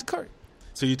went back to Curry.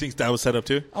 So you think that was set up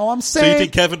too? Oh, I'm saying. So you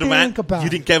think Kevin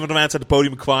Durant's at the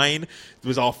podium crying? It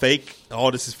was all fake. All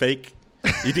this is fake.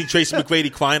 You think Tracy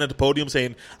McGrady crying at the podium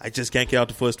saying, I just can't get out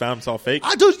the first round, it's all fake?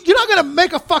 Dude, you're not going to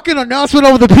make a fucking announcement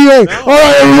over the PA. No. All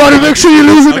right, everybody, make sure you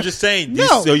lose it. I'm just saying.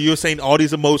 No. So you're saying all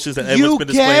these emotions that everyone's been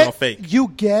displaying are fake. You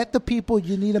get the people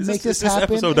you need to make this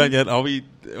happen. Is this episode done yet?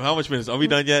 How much minutes? Are we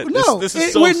done yet? No. This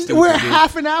is so stupid. We're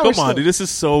half an hour. Come on, dude. This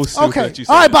is so stupid. Okay.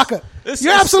 All right, Baca.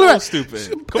 You're absolutely right.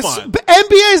 Stupid. Come on.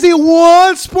 NBA is the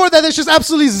one sport that there's just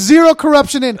absolutely zero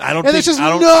corruption in. There's just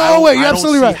no way. You're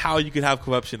absolutely right. How you could have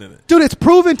corruption in it, dude? It's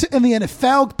proven in the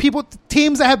NFL.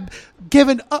 Teams that have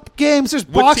giving up games. There's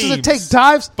What boxers that teams? take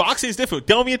dives. Boxing is different.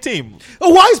 Tell me a team.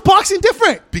 Why is boxing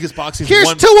different? Because boxing.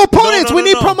 Here's two opponents. We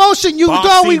need promotion. You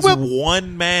go. We will.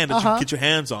 One man that you get your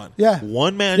hands on. Yeah.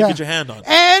 One man you get your hand on.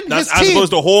 And his team. As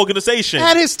opposed to a whole organization.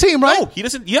 And his team, right? No, he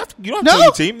doesn't. You don't tell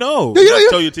your team. No. You don't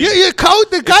tell your team. Your coach,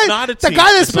 the guy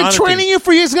that's been training you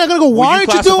for years, is not going to go. Why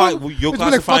aren't you doing? You're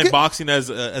classifying boxing as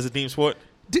a team sport.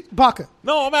 Baka.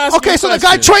 No, I'm asking. Okay, so the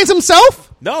guy trains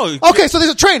himself? No. Okay, so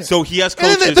there's a trainer. So he has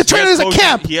coaches. And then the trainer is a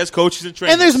camp. He has coaches and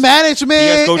trainers. And there's management. He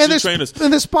has coaches and and trainers.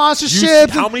 And there's sponsorship.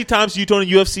 How many times you told in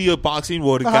UFC or boxing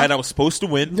where the guy that was supposed to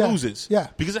win loses? Yeah.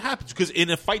 Because it happens. Because in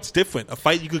a fight's different. A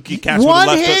fight you could get catch with one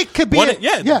a left hit hook. could be it.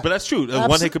 Yeah, but that's true.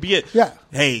 One hit could be it. Yeah.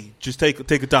 Hey, just take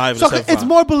a dive. So it's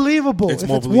more believable if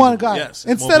it's one guy. Yes,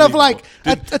 instead of like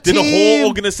a team. The whole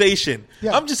organization.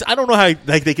 Yeah. I don't know how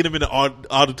like they get him in the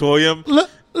auditorium.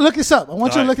 Look this up. I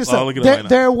want you to look this up.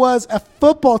 There was a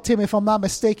football team, if I'm not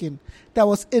mistaken, that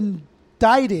was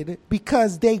indicted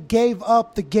because they gave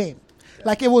up the game.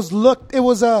 Like they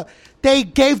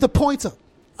gave the points up.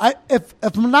 If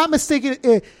I'm not mistaken,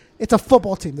 it's a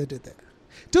football team that did that.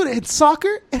 Dude, in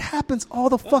soccer, it happens all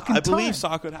the fucking time. I believe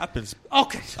soccer happens.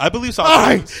 Okay. I believe soccer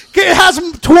happens. It has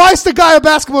twice the guy a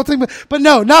basketball team, but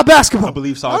no, not basketball. I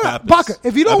believe soccer happens. Baka,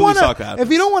 if you don't want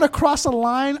to cross a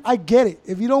line, I get it.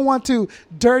 If you don't want to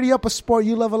dirty up a sport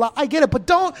you love a lot, I get it. But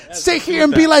don't sit here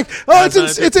and be like, oh, it's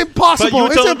impossible.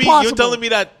 It's impossible. You're telling me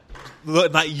that.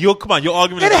 Look, come on. Your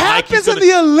argument is that Nike's in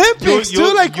the Olympics,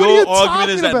 dude. Like, what are you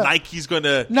argument is that about? Nike's going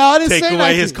to take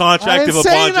away his contract if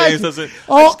LeBron James doesn't.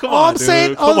 All I'm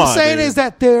saying is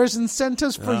that there's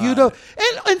incentives for you to,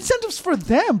 and incentives for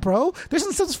them, bro. There's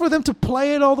incentives for them to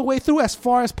play it all the way through as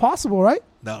far as possible, right?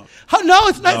 No,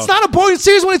 it's not. It's not a boring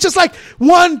series when it's just like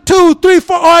 1, 2, 3,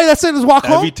 4. All right, that's it. Let's walk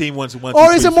home. Every team wants 1, 2,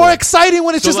 or is 3, it more 4. exciting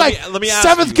when it's just like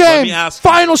seventh game,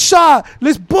 final shot?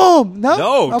 Let's boom.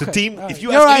 No, okay. The team. Right. If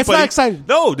you ask anybody, it's not exciting.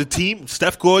 No, the team.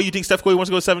 Steph Curry. You think Steph Curry wants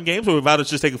to go 7 games, or would rather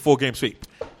just take a 4-game sweep?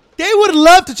 They would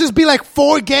love to just be like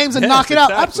 4 games and knock it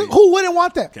out. Absolutely. Who wouldn't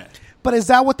want that? Okay. But is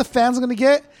that what the fans are going to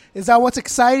get? Is that what's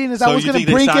exciting? Is that what's going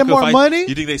to bring in more money?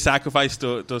 You think they sacrifice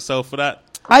themselves for that?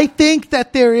 I think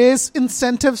that there is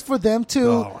incentives for them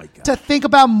to think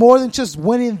about more than just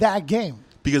winning that game.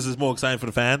 Because it's more exciting for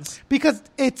the fans? Because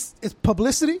it's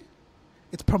publicity,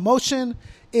 it's promotion,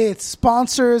 it's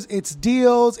sponsors, it's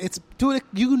deals,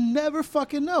 you never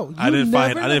fucking know. I didn't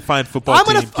find football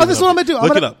team. This is what I'm going to do. I'm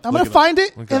going to find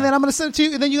it, and then I'm going to send it to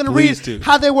you, and then you're going to read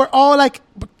how they were all like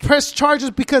press charges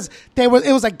because it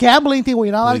was a gambling thing where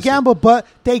you're not allowed to gamble, but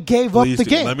they gave up the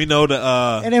game. Let me know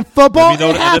and in football, let me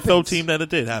know the NFL team that it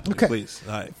did happen, please.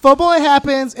 All right. Football, it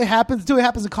happens. It happens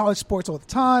in college sports all the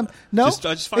time. No, it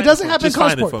doesn't happen in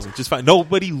college sports. Just find.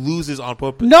 Nobody loses on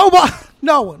purpose.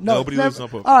 Nobody loses on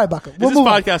purpose. All right, Baka. Is this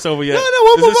podcast over yet? No,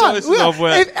 we'll move on.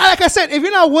 Like I said, if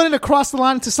you're not willing to cross the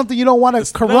line into something you don't want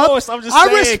to corrupt, I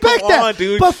respect that.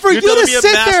 Dude. But for you to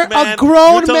sit there, a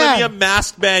grown man, you're telling me a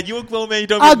masked man. You a grown man. You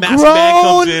don't mean a masked man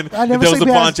comes in. And there was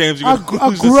LeBron James. A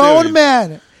grown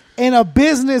man in a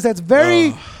business that's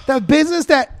very the business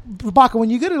that Baka. When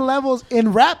you get to levels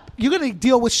in rap, you're gonna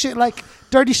deal with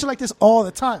dirty shit like this all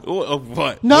the time.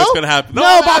 What? No? What's going to happen? No,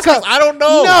 Baka. I don't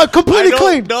know. No, completely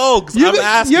clean. No, I'm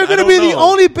asking. You're going to be the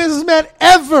only businessman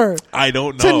ever. I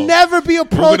don't know. To never be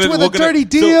approached with a dirty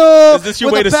deal. Is this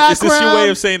your way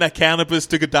of saying that cannabis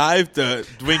took a dive to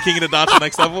bring King of the Dot to the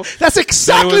next level? That's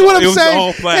exactly what I'm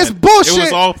saying. It's bullshit. It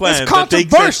was all planned. It's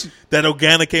controversial. That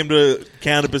Organa came to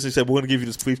cannabis and said, "We're going to give you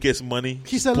this briefcase of money.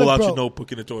 He said, pull look, out bro, your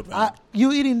notebook and the door."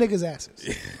 You eating niggas'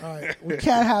 asses. All right, we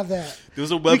can't have that. There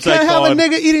was a website we can't have a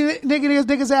nigga eating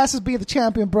niggas' asses being the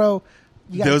champion, bro.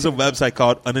 There was a website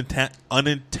called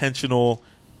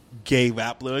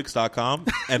unintentionalgayraplyricks.com,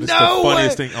 and it's the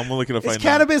funniest thing. I'm looking up right now.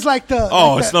 Cannabis like the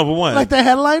it's number one, like the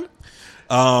headline.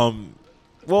 Well,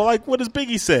 like what does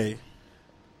Biggie say?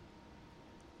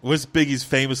 What's Biggie's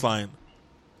famous line?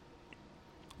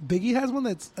 Biggie has one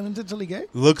that's unintentionally gay?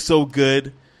 Look so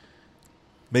good,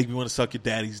 make me want to suck your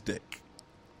daddy's dick.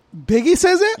 Biggie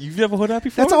says it? You've never heard that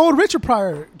before? That's an old Richard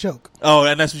Pryor joke. Oh,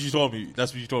 and that's what you told me.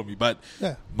 But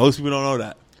most people don't know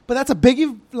that. But that's a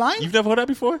Biggie line? You've never heard that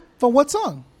before? From what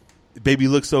song? Baby,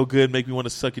 look so good, make me want to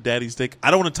suck your daddy's dick.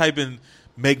 I don't want to type in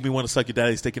make me want to suck your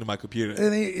daddy's dick into my computer.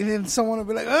 And then someone will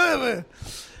be like, that's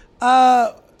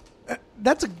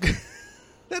a...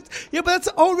 but that's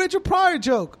an old Richard Pryor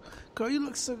joke. Girl, you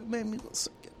look so... Man, me look so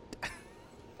good.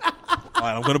 All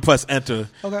right, I'm going to press enter.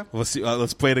 Okay. Let's see.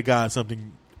 Let's pray to God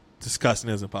something disgusting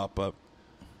doesn't pop up.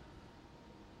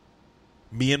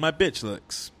 Me and my bitch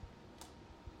looks.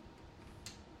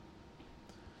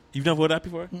 You've never heard that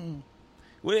before? Mm-mm.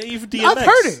 Well, even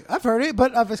DMX. I've heard it,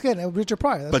 but again, Richard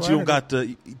Pryor. But you don't got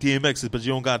the DMX. But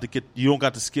you don't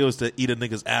got the skills to eat a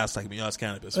nigga's ass like me. That's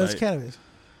cannabis, right? That's cannabis.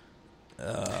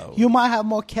 You might have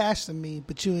more cash than me,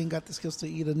 but you ain't got the skills to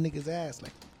eat a nigga's ass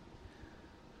like me.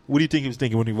 What do you think he was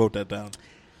thinking when he wrote that down?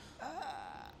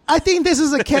 I think this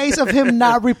is a case of him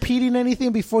not repeating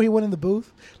anything before he went in the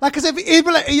booth. Like, cause if he'd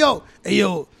be like, hey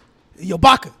yo,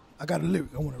 Baka, I got a lyric.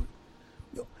 I want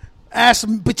to ass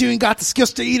him, but you ain't got the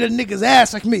skills to eat a nigga's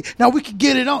ass like me. Now we can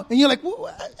get it on, and you're like,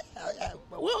 what?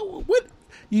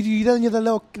 You done the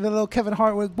little Kevin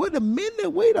Hart with? Wait a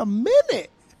minute.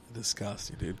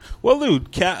 Disgusting, dude. Well,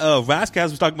 dude,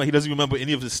 Razzcast was talking about he doesn't remember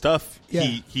any of his stuff.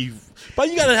 Yeah. But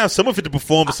you gotta have some of it to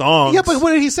perform the songs. Yeah, but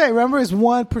what did he say? Remember, it's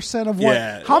 1% of what?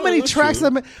 Yeah, how many tracks?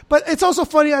 But it's also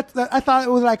funny. I thought it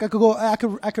was like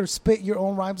I could spit your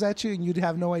own rhymes at you, and you'd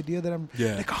have no idea that I'm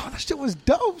like, oh, that shit was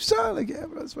dope, son. Like, yeah,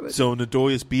 that's what. So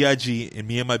Notorious B.I.G. and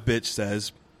Me and My Bitch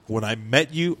says, "When I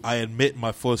met you, I admit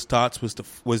my first thoughts was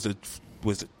the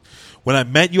when I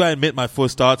met you, I admit my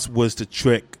first thoughts was the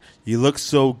trick. You look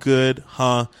so good,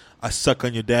 huh? I suck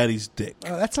on your daddy's dick."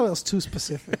 Oh, that's a little too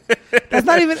specific. That's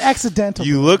not even accidental.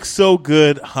 You look so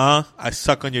good, huh? I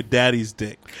suck on your daddy's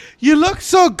dick. You look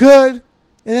so good, and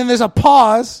then there's a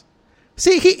pause.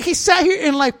 See, he sat here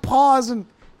and like paused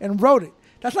and wrote it.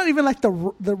 That's not even like the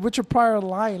Richard Pryor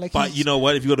line. Like, but you know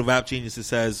what? If you go to Rap Genius, it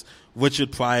says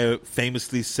Richard Pryor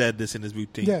famously said this in his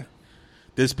routine. Yeah.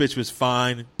 This bitch was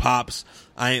fine, pops.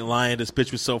 I ain't lying. This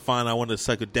bitch was so fine. I wanted to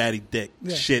suck a daddy dick.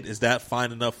 Yeah. Shit, is that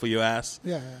fine enough for your ass?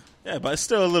 Yeah. Yeah, but it's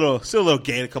still a little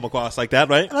gay to come across like that,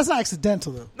 right? That's not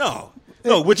accidental, though.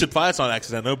 No, Richard Pryor's not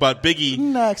accidental, but Biggie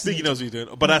knows what he's doing.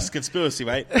 But that's conspiracy,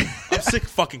 right? I'm sick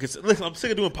of listen, I'm sick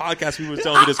of doing podcasts. People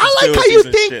telling me this conspiracy. I like how you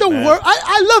think the world.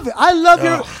 I love it.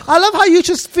 I love how you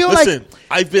just feel like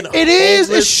I've been. It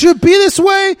is. It should be this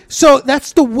way. So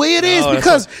that's the way it is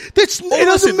because it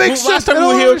doesn't make sense.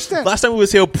 Last time we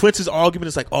was here, Prince's argument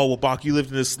is like, "Oh, well, Bach, you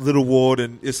lived in this little ward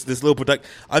and it's this little product."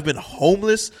 I've been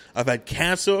homeless. I've had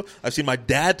cancer. I've seen my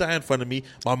dad die in front of me.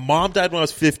 My mom died when I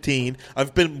was 15.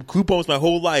 I've been group homes my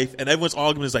whole life, and everyone's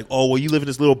argument is like, "Oh, well, you live in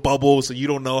this little bubble, so you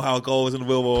don't know how it goes in the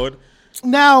real world."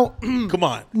 Now, come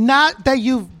on. Not that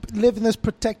you've lived in this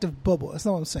protective bubble. That's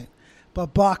not what I'm saying.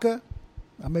 But Baka,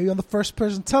 I may be on the first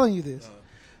person telling you this.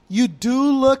 You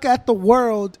do look at the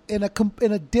world in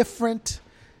a different,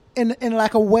 in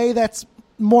like a way that's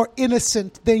more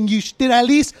innocent than you did. At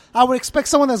least I would expect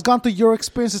someone that's gone through your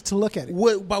experiences to look at it.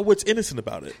 What's innocent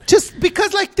about it? Just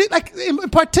because, like in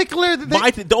particular,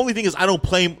 the only thing is I don't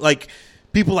blame like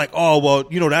people like, oh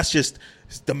well, that's just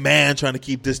the man trying to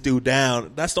keep this dude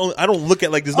down. That's the only, I don't look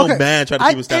at like there's no man trying to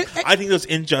keep us down. I think there's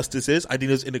injustices. I think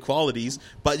there's inequalities,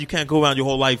 but you can't go around your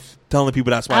whole life telling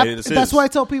people that's why it is. That's why I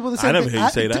tell people the same thing. I never hear you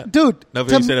say that, dude. Never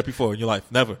hear you say that before in your life.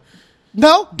 Never.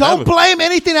 No, don't blame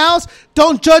anything else.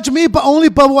 Don't judge me, but only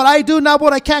but what I do, not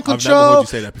what I can't control. I've never heard you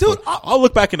say that before. Dude, I'll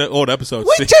look back in the old episodes.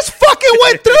 We just fucking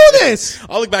went through this.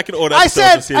 I'll look back in the old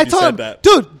episodes I told him, that.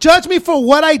 Dude, judge me for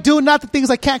what I do, not the things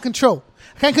I can't control.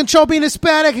 I can't control being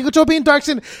Hispanic. I can control being dark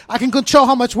skinned. I can control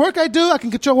how much work I do. I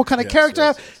can control what kind of character I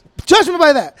have. Judge me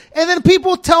by that. And then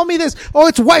people tell me this, oh,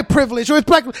 it's white privilege or it's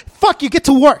black. Fuck, you get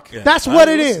to work. Yeah, that's what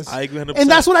it is. I agree 100%. And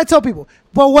that's what I tell people.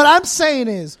 But what I'm saying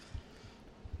is,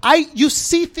 you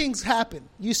see things happen.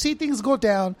 You see things go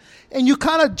down, and you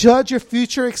kind of judge your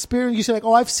future experience. You say, like,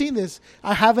 oh, I've seen this.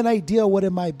 I have an idea what it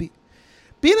might be.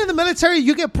 Being in the military,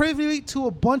 you get privy to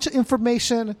a bunch of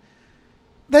information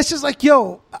that's just like,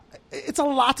 yo, it's a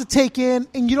lot to take in,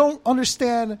 and you don't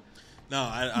understand. No,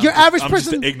 I'm average I'm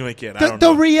person, just an ignorant kid.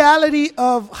 The reality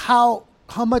of how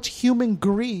much human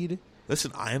greed.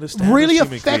 Listen, I understand. Really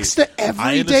affects the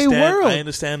everyday world. I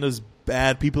understand there's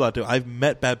bad people out there. I've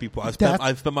met bad people. I've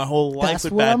spent my whole life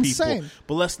with bad people. Saying.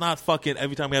 But let's not fucking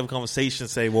every time we have a conversation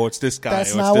say, well, it's this guy.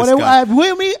 That's or not it's what this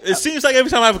guy. It seems like every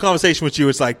time I have a conversation with you,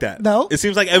 it's like that. No. It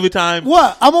seems like every time.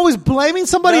 What? I'm always blaming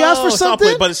somebody else for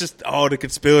something? But it's just, the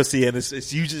conspiracy, and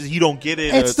it's you don't get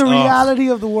it. It's the reality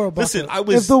of the world. Listen,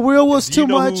 if the real was too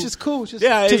much, it's cool.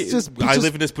 I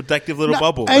live in this protective little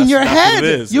bubble. In your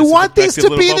head, you want things to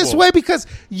be this way because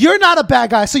you're not a bad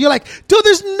guy. So you're like, dude,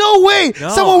 there's no way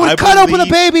someone would cut open a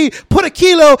baby, put a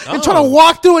kilo, and try to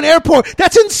walk through an airport.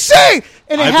 That's insane.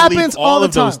 And it happens all the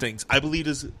time. Those things. I believe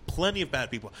there's plenty of bad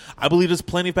people. I believe there's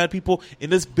plenty of bad people in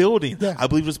this building. Yeah. I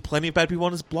believe there's plenty of bad people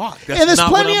on this block. That's and there's not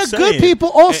plenty what I'm of saying. good people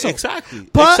also. Exactly.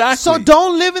 But so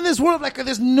don't live in this world like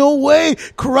there's no way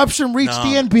corruption reached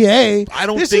the NBA. I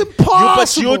don't think it's impossible.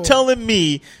 But you're telling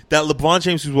me that LeBron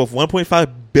James, who's worth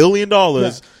 $1.5 billion,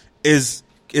 is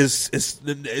is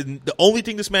the only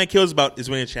thing this man cares about is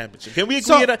winning a championship. Can we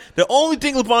agree that the only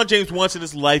thing LeBron James wants in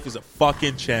his life is a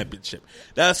fucking championship?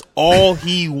 That's all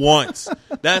he wants.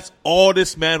 That's all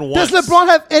this man wants. Does LeBron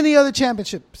have any other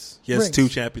championships? He has 2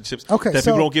 championships. Okay, that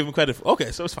people don't give him credit for.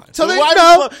 Okay, so it's fine.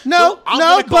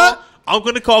 I'm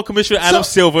going to call Commissioner Adam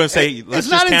Silver and say, let's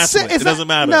just cancel it. It doesn't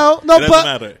matter. It doesn't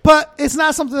matter. But it's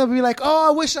not something that would be like, oh,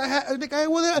 I wish I had.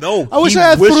 No, I wish I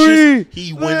had 3.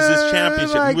 He wins his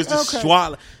championship. He was just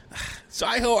So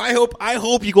I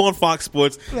hope you go on Fox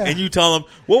Sports and you tell him,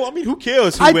 well, I mean, who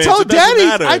cares who wins?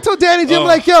 I told Danny, Jim,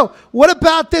 like, yo, what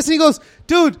about this? And he goes,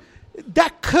 dude,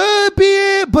 that could be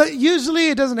it, but usually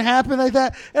it doesn't happen like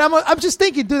that. And I'm just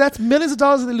thinking, dude, that's millions of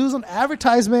dollars that they lose on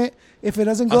advertisement if it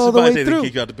doesn't go the way through. They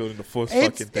kick you out the building the first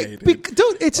fucking day, dude.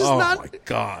 It's just not. Oh my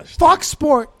gosh. Fox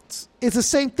Sports is the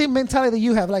same thing mentality that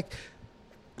you have. Like,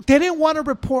 they didn't want to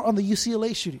report on the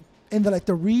UCLA shooting, and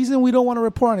the reason we don't want to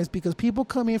report on it is because people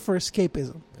come in for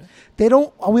escapism. Yeah.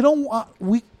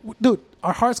 Dude,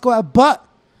 our hearts go out, but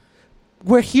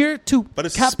we're here to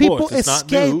have people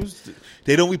escape. Not news.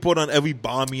 They don't report on every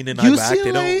bombing in Iraq.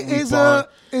 UCLA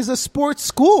is a sports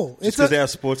school. It's because they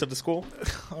have sports at the school.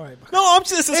 All right, no, I'm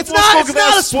just. It's not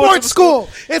a sports school.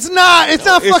 It's not. It's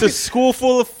a school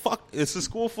full of It's a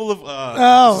school full of.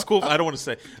 I don't want to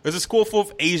say. It's a school full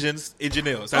of Asians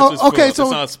engineers. That's okay, so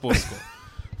it's not a sports school.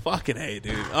 Fucking hate,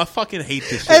 dude. I fucking hate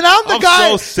this shit. And I'm the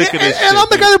guy. So sick of this shit, and I'm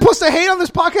the guy that's supposed to hate on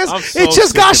this podcast. It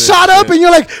just got shot up, and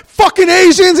you're like, fucking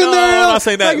Asians in there. No, I'm not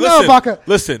saying that. Like,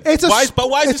 listen.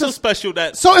 Why is it so special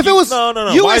that? So if it was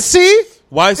USC,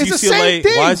 why is UCLA?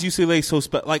 Why is UCLA so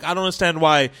special? Like, I don't understand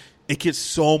why it gets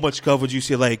so much coverage.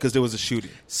 UCLA because there was a shooting.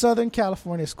 Southern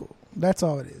California school. That's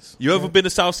all it is. You ever been to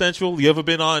South Central? You ever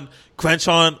been on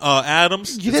Crenshaw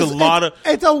Adams? It's a lot of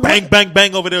bang, bang,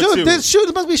 bang over there, too. Dude,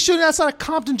 there must be shooting outside of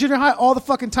Compton Junior High all the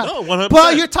fucking time. No, 100%.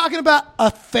 But you're talking about a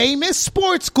famous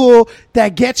sports school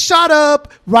that gets shot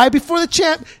up right before the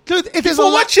champ. Dude,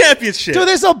 before what championship? Dude,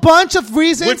 there's a bunch of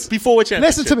reasons. Before what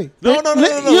championship? Listen to me. No. You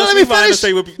let me finish.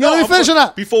 You let me finish or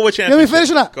not? Before what championship? Let me finish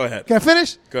or not? Go ahead. Can I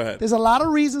finish? Go ahead. There's a lot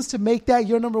of reasons to make that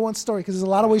your number one story because there's a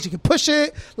lot of ways you can push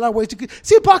it, a lot of ways you can.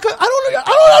 See, Baca, I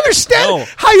don't understand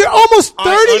how you're almost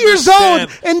 30 years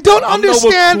old and don't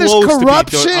understand there's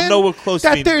corruption,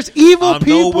 that there's evil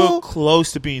people. I'm nowhere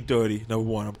close to being 30, number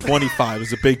one. I'm 25.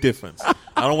 There's a big difference. I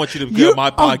don't want you to get on my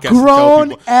podcast and tell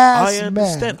people. I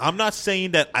understand. I'm not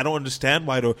saying that I don't understand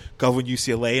why to govern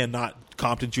UCLA and not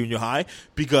Compton Junior High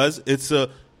because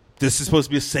this is supposed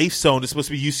to be a safe zone. It's supposed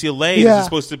to be UCLA. Yeah. This is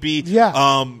supposed to be,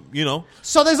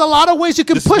 So there's a lot of ways you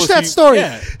can push that story.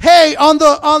 Hey, on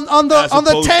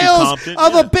the tails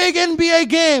of a big NBA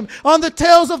game, on the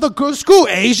tails of the school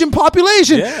Asian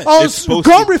population, on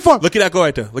gun reform. Look at that go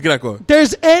right there. Look at that go.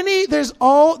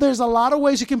 There's a lot of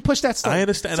ways you can push that story. I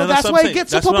understand. So that's why it gets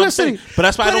some publicity. But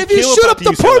that's why I don't care about the UCLA. But if you shoot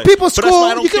up the poor people's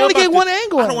school, you can only get one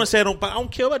angle. I don't want to say I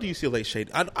don't care about the UCLA shade.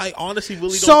 I honestly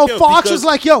really So don't care. Fox was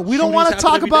like, yo, we don't want to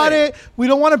talk about it. We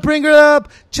don't want to bring it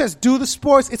up. Just do the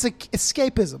sports. It's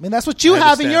escapism, and that's what you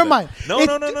have in your mind. No.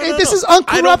 This is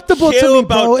uncorruptible to me,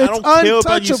 bro. It's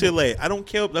untouchable. I don't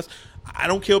care about UCLA. I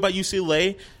don't care about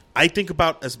UCLA. I think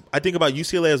about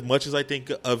UCLA as much as I think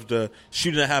of the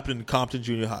shooting that happened in Compton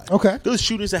Junior High. Okay, those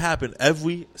shootings that happen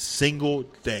every single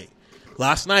day.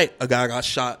 Last night, a guy got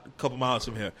shot a couple miles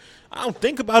from here. I don't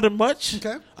think about it much.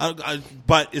 Okay.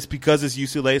 But it's because it's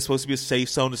UCLA. It's supposed to be a safe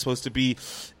zone. It's supposed to be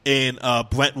in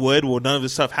Brentwood where none of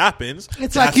this stuff happens.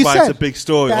 It's like you said. That's why it's a big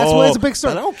story. That's why it's a big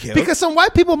story. But I don't care. Because some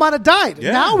white people might have died.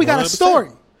 Yeah, now we got 100%. A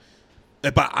story.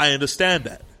 But I understand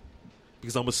that.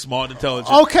 Because I'm a smart,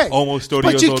 intelligent, almost 30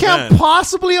 years old man. But you can't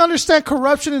possibly understand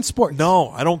corruption in sports.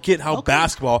 No, I don't get how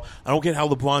basketball, I don't get how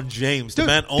LeBron James, the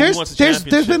man only wants a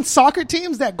championship. There's been soccer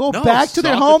teams that go back to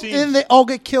their home and they all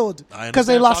get killed because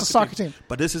they lost a soccer team.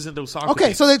 But this isn't the soccer team.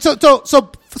 Okay,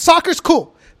 so soccer's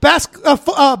cool. I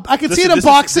can see it in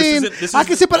boxing. I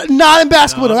can see it, but not in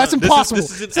basketball. No, that's impossible.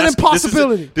 It's an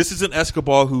impossibility. This is an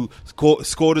Escobar who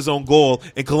scored his own goal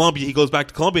in Colombia. He goes back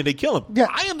to Colombia and they kill him. Yeah.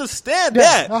 I understand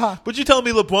that. But you telling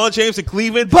me LeBron James in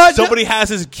Cleveland, somebody has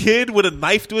his kid with a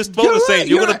knife to his throat and saying,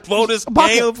 you're going to throw this game,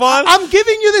 LeBron? I'm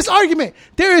giving you this argument.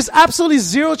 There is absolutely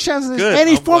zero chance that there's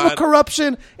any form of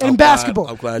corruption in basketball.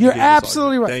 I'm glad you're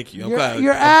absolutely right. Thank you.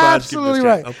 You're absolutely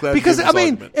right. Because, I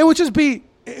mean, it would just be...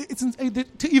 It's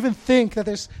to even think that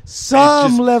there's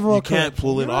some level of corruption. You can't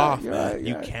pull it off, man.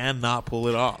 You cannot pull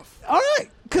it off. All right.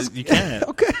 You can't.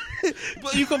 Okay.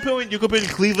 But you're comparing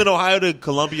Cleveland, Ohio to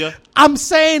Columbia. I'm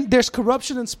saying there's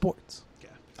corruption in sports. Yeah,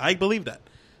 I believe that.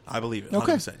 I believe it.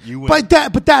 100%. Okay. You win.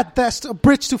 But that's a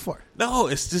bridge too far. No,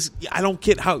 it's just I don't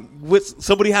get how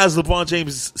somebody has LeBron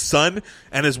James' son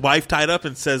and his wife tied up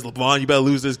and says, LeBron, you better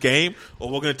lose this game or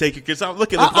we're going to take your kids out.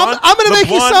 Look at LeBron. I'm going to make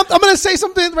you something. I'm going to say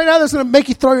something right now that's going to make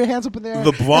you throw your hands up in the air.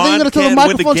 LeBron can't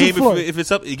win the game if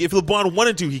it's up. If LeBron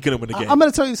wanted to, he couldn't win the game. I'm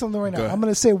going to tell you something right now. I'm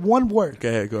going to say one word. Go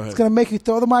ahead. It's going to make you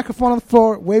throw the microphone on the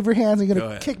floor, wave your hands, and you're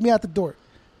going to kick me out the door.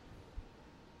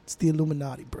 It's the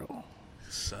Illuminati, bro.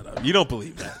 Shut up. You don't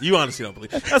believe that. You honestly don't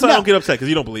believe that. That's why I don't get upset, because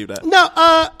you don't believe that. No,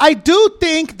 I do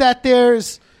think that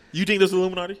there's... You think there's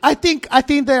Illuminati? I think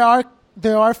there are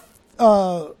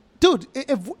dude,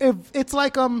 if it's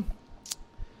like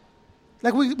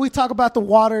we talk about the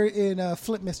water in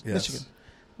Flint, Michigan.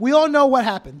 We all know what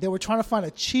happened. They were trying to find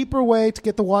a cheaper way to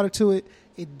get the water to it.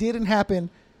 It didn't happen.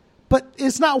 But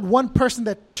it's not one person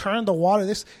that turned the water.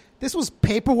 This was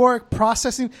paperwork,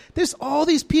 processing. There's all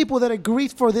these people that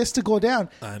agreed for this to go down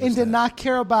and did not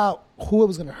care about who it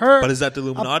was going to hurt. But is that the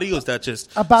Illuminati or is that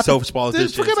just selfish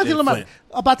politicians? Forget about the Illuminati.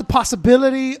 About the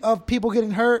possibility of people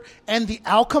getting hurt and the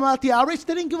outcome out the outrage.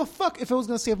 They didn't give a fuck if it was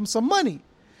going to save them some money.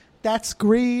 That's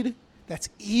greed. That's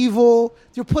evil.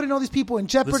 You're putting all these people in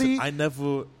jeopardy. Listen, I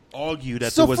never argue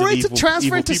that there was for an it evil, to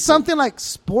transfer into people. Something like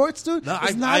sports, dude, no,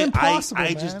 it's not impossible.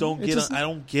 I just don't get. I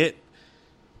don't get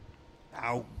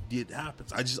how it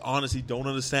happens. I just honestly don't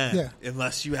understand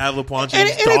unless you have LeBron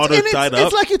James' daughter tied up.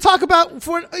 It's like you talk about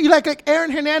like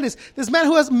Aaron Hernandez, this man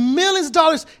who has millions of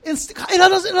dollars. I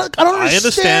don't understand. I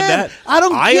understand that.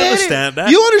 I understand that.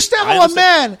 You understand how a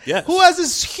man who has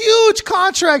this huge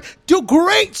contract do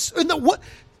great in the what?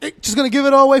 Just gonna give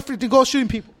it all away to go shooting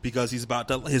people because he's about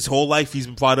that. His whole life he's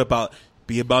been brought about.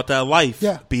 Be about that life.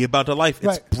 Yeah. Be about the life.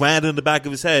 Right. It's branded in the back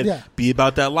of his head. Yeah. Be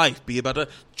about that life. Be about that.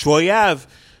 Troy Ave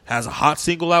has a hot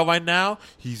single out right now.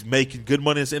 He's making good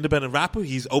money as an independent rapper.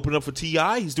 He's opened up for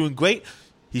T.I. He's doing great.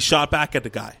 He shot back at the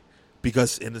guy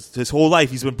because in his whole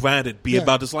life he's been branded. Be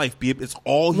about his life. It's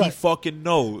all he fucking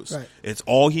knows. Right. It's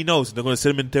all he knows. And they're going to sit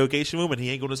him in the interrogation room and he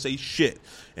ain't going to say shit.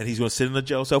 And he's going to sit in the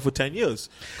jail cell for 10 years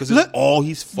because it's all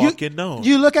he's fucking known.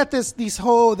 You look at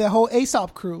the whole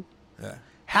Aesop crew. Yeah.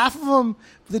 Half of them,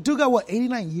 the dude got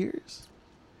 89 years?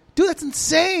 Dude, that's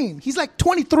insane. He's like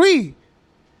 23.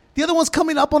 The other one's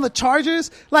coming up on the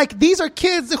charges. Like, these are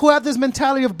kids who have this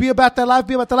mentality of be about that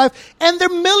life, and they're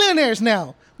millionaires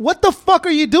now. What the fuck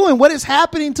are you doing? What is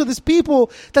happening to these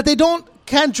people that they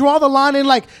can't draw the line in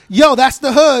like, yo, that's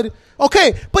the hood.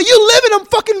 Okay, but you live in them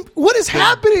fucking, what is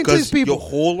happening to these people? Your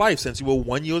whole life, since you were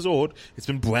 1 year old, it's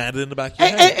been branded in the back of your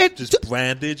head. Just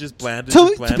branded.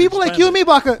 To people like you and me,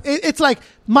 Baca, it's like,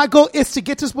 my goal is to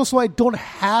get to this point so I don't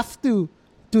have to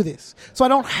do this. So I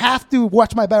don't have to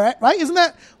watch my back, right? Isn't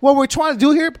that what we're trying to do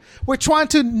here? We're trying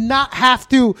to not have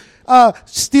to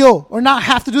steal or not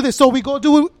have to do this. So we go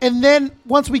do it, and then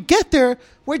once we get there,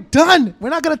 we're done. We're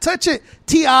not going to touch it.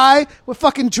 T.I. with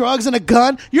fucking drugs and a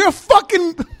gun. You're a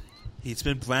fucking... He's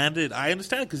been branded. I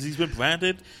understand because he's been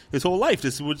branded his whole life.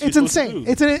 This is what it's insane.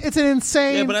 It's an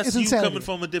insane. Yeah, but that's you insanity. coming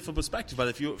from a different perspective. But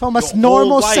if you from a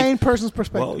normal, sane person's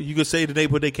perspective, well, you could say the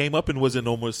neighborhood they came up in wasn't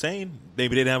normal sane.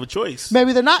 Maybe they didn't have a choice.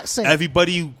 Maybe they're not sane.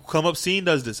 Everybody who come up seen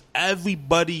does this.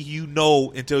 Everybody you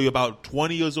know until you're about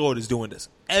 20 years old is doing this.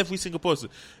 Every single person.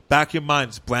 Back your mind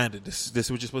is branded. This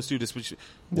is what you're supposed to do.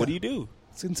 What do you do?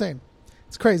 It's insane.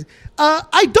 It's crazy.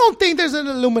 I don't think there's an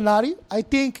Illuminati. I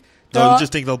think. No, you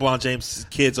just think LeBron James'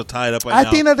 kids are tied up right now.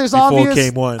 I think that there's obvious.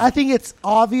 Game one. I think it's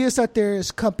obvious that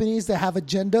there's companies that have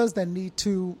agendas that need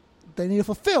to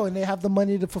fulfill, and they have the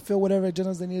money to fulfill whatever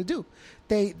agendas they need to do.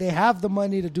 They have the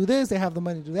money to do this. They have the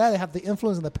money to do that. They have the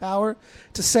influence and the power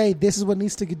to say this is what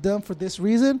needs to get done for this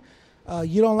reason.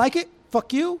 You don't like it?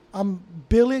 Fuck you. I'm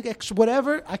billing extra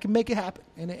whatever. I can make it happen,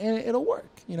 and it'll work.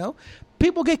 You know.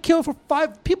 People get killed for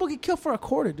people get killed for a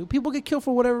quarter, dude. People get killed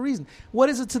for whatever reason. What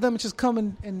is it to them? It's just come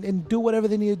and do whatever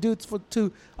they need to do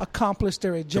to accomplish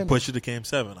their agenda. To push it to Game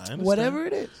 7. I understand. Whatever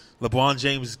it is. LeBron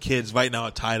James' kids right now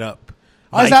are tied up.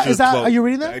 Is that are you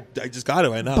reading that? I just got it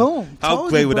right now. Boom. How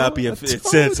great would that be if it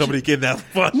said somebody getting that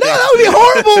fuck? No, that would be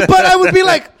horrible, but I would be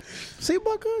like, see,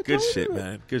 Bucka? Good shit,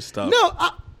 man. Good stuff. No,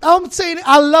 I'm saying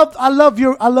I love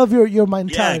your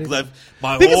mentality. Yeah,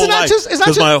 my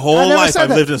whole life I've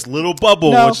lived in this little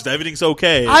bubble, which everything's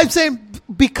okay. I'm saying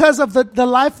because of the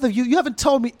life of you haven't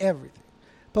told me everything,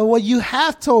 but what you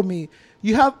have told me,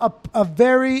 you have a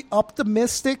very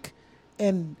optimistic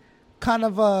and kind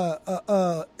of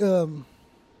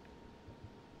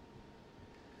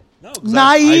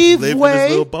naive I've lived way. in this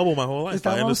little bubble my whole life. That's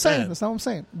not what I'm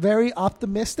saying. Very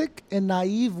optimistic and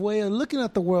naive way of looking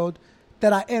at the world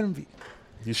that I envy.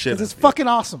 You should. It's fucking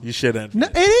awesome. You should envy. No,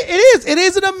 it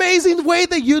is an amazing way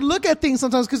that you look at things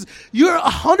sometimes because you're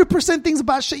 100% things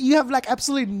about shit you have like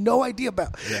absolutely no idea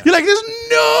about. Yeah. You're like, there's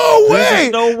no way.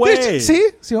 There's no way.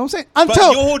 See what I'm saying?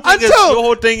 Until your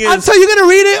whole thing is until you're gonna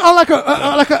read it on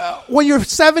like a when you're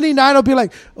 79, I'll be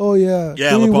like, oh yeah,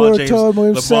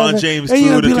 LeBron James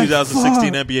threw the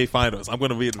 2016 NBA Finals. I'm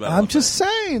gonna read about. I'm just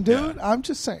saying, dude. Yeah. I'm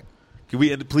just saying. Can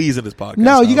we please in this podcast?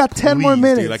 No, you got 10 more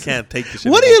minutes. Dude, I can't take this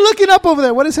shit. What are you looking up over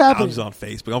there? What is happening? I'm just on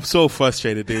Facebook. I'm so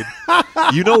frustrated, dude.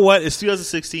 You know what? It's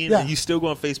 2016 and you still go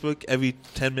on Facebook every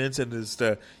 10 minutes and there's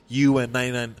you and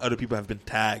 99 other people have been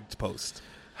tagged post.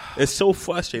 It's so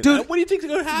frustrating. Dude, what do you think is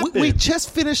going to happen? We just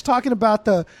finished talking about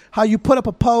how you put up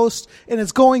a post and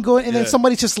it's going, and then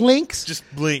somebody just links. Just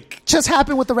blink. Just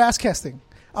happened with the Rascast thing.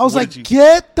 I was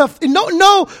get the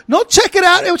no, check it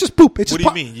out. It was just poop. What do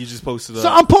you mean? You just posted up? So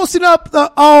I'm posting up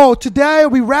today it'll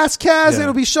be Rascast.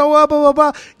 It'll be show up, blah,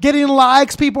 blah, blah. Getting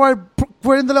likes. People are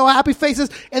putting the little happy faces.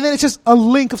 And then it's just a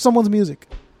link of someone's music.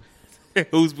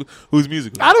 Whose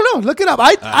music? I don't know. Look it up.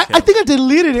 I think I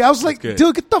deleted it. I was like, dude,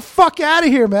 get the fuck out of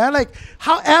here, man. Like,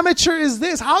 how amateur is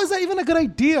this? How is that even a good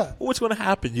idea? Well, what's going to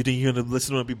happen? You think you're going to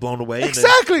listen and be blown away?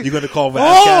 Exactly. And you're going to call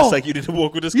Rascast like you didn't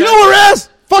work with this guy? You know what, Raz?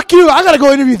 Fuck you. I got to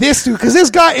go interview this dude because this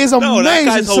guy is amazing, No, that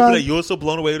guy's hoping son. that you're so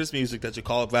blown away with his music that you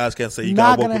call Rascast and say you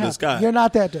got to work with this guy. You're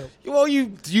not that dope. Well,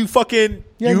 you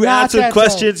answered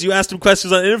questions. You asked him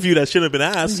questions on an interview that shouldn't have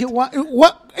been asked.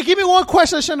 What? Give me one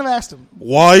question I shouldn't have asked him.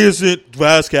 Why isn't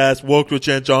Rascast worked with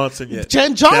Jen Johnson yet?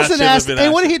 Jen Johnson asked,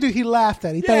 and what did he do? He laughed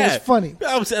at it. He thought it was funny.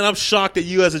 And I'm shocked that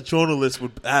you as a journalist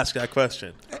would ask that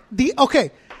question.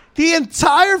 The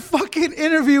entire fucking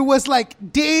interview was like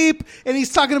deep, and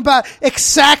he's talking about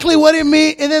exactly what it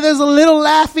means, and then there's a little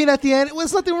laughing at the end. It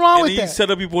was nothing wrong with that. And he set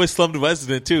up your boy Slum the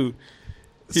Resident too.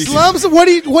 Slums? What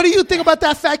do you think about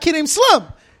that fat kid named Slum?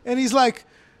 And he's like,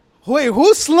 wait,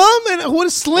 who's Slum? And who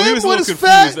is Slim? What is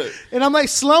fat? And I'm like,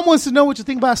 Slum wants to know what you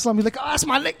think about Slum. He's like, oh, that's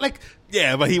my nigga. Like,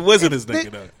 yeah, but he wasn't his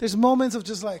nigga though. There's moments of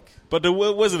just like, but there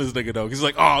wasn't his nigga though. He's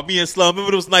like, oh, me and Slum.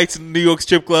 Remember those nights in the New York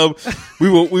strip club? We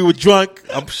were drunk.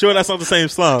 I'm sure that's not the same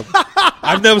Slum.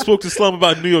 I've never spoke to Slum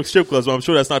about New York strip clubs, but I'm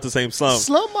sure that's not the same Slum.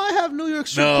 Slum might have New York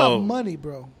strip club money,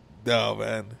 bro. No,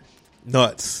 man,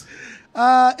 nuts.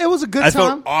 It was a good time. I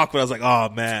felt awkward. I was like, oh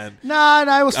man. Nah,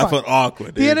 it was fine. I felt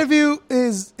awkward. The interview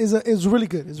is really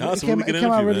good. It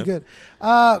came out really good.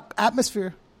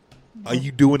 Atmosphere. Are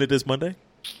you doing it this Monday?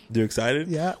 You excited?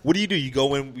 Yeah. What do? You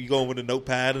go in with a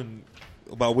notepad and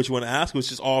about what you want to ask, or it's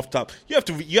just off top. You have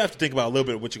to think about a little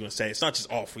bit of what you're going to say. It's not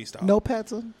just all freestyle.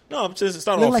 Notepads on? No, it's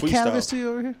not all like freestyle. Cannabis to you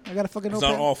over here? I got a fucking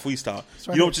notepad. It's not all freestyle.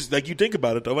 Right, you don't just you think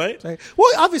about it though, right?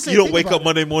 Well, obviously you don't wake up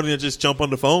Monday morning and just jump on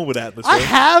the phone with Atmosphere. I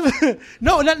have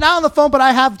not on the phone, but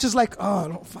I have just like, I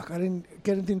didn't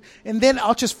get anything, and then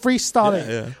I'll just freestyle it.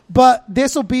 Yeah. But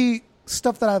this will be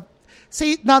stuff that I've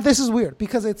see. Now this is weird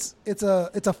because it's a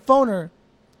phoner.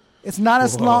 It's not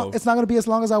as long. It's not going to be as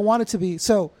long as I want it to be.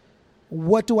 So,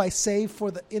 what do I save for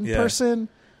the in person?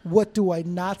 What do I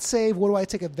not save? What do I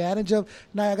take advantage of?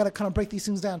 Now I got to kind of break these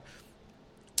things down.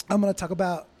 I'm going to talk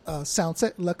about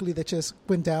Soundset. Luckily, that just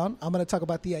went down. I'm going to talk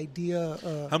about the idea.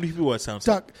 How many people were at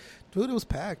Soundset? Dude, it was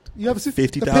packed. You ever seen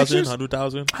 50,000,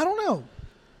 100,000? I don't know.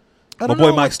 My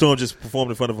boy Mike Storm just performed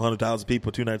in front of 100,000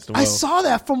 people 2 nights in a row. I saw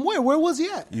that. From where? Where was he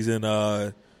at? He's in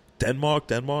Denmark.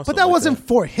 But that wasn't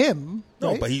for him.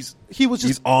 Right? No, but he's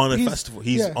on a festival.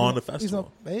 He's on the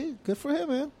festival. Hey, good for him,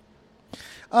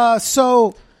 man.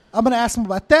 So I'm gonna ask him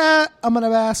about that. I'm gonna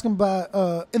ask him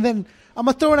about, and then I'm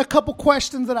gonna throw in a couple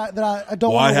questions that I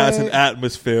don't. Why hasn't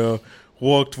Atmosphere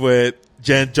worked with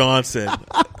Jen Johnson?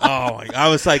 I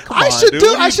was like, come on,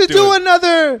 I should do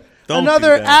another.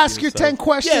 Ask your 10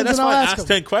 questions. Yeah, that's and I'll fine. ask Ask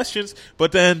 10 questions,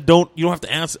 but then you don't have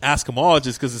to ask them all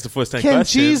just because it's the first 10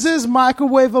 questions. Can Jesus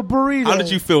microwave a burrito? How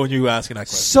did you feel when you were asking that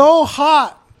question? So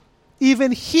hot,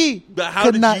 even he could not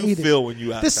eat it. How did you feel when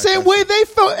you asked the same way they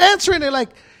felt answering it?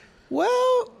 Like,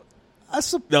 well, I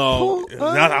suppose. No,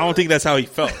 I don't think that's how he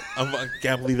felt. I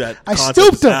can't believe that. I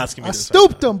stooped him. I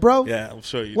stooped him, bro. Yeah, I'm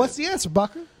sure you. What's the answer,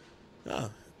 Baca?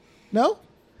 No.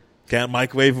 Can't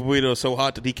microwave a burrito so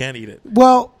hot that he can't eat it.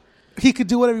 Well. He could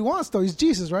do whatever he wants, though. He's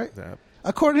Jesus, right? Yeah.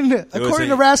 According to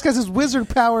Rascas, his wizard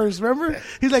powers. Remember?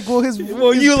 He's like, his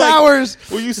powers.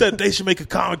 You said they should make a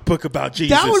comic book about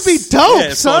Jesus. That would be dope,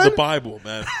 it's son. Called the Bible,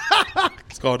 man.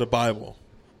 It's called the Bible.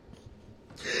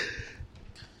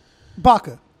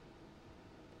 Baca,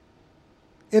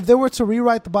 if they were to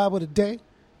rewrite the Bible today,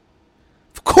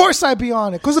 of course I'd be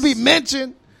on it because it'd be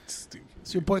mentioned.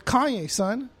 It's your boy Kanye,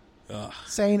 son.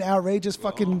 saying outrageous,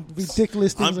 fucking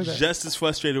ridiculous things. I'm like just as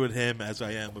frustrated with him as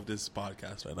I am with this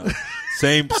podcast right now.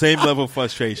 Same level of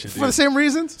frustration. Dude. For the same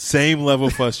reasons. Same level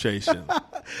of frustration.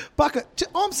 Baka,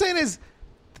 all I'm saying is,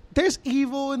 there's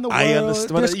evil in the world. I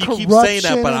understand. There's you keep saying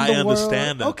that, but I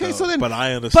understand world. that. Okay, so then, but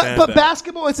I understand. But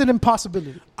basketball, it's an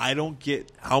impossibility. I don't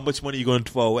get how much money you're going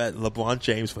to throw at LeBron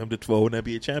James for him to throw an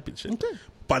NBA championship. Okay.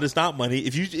 But it's not money.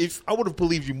 If I would have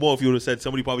believed you more if you would have said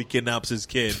somebody probably kidnaps his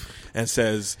kid and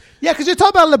says, yeah, because you're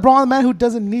talking about LeBron, the man who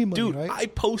doesn't need money, dude. Right? I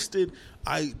posted.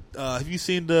 Have you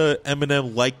seen the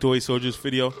Eminem Like Toy Soldiers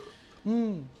video?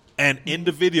 And in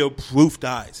the video, Proof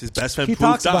dies. His best friend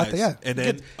Proof dies. And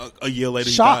then a year later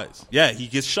he dies. Yeah, he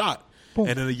gets shot. Boom.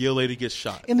 And then a year later he gets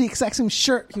shot. In the exact same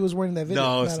shirt he was wearing in that video.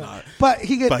 No, it's not. But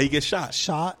he gets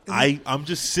shot. I'm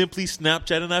just simply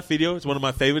Snapchatting that video. It's one of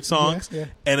my favorite songs. Yeah.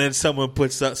 And then someone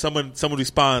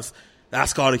responds,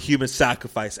 that's called a human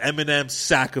sacrifice. Eminem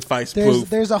sacrificed Proof.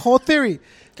 There's a whole theory.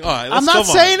 Right, I'm not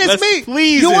saying it's me.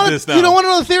 Please, you don't want to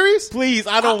know the theories? Please,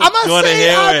 I don't. I'm not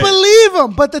saying I believe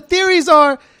them, but the theories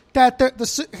are that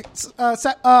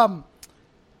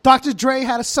Dr. Dre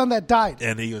had a son that died,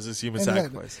 and he was a human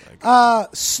sacrifice.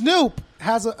 Snoop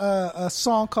has a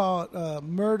song called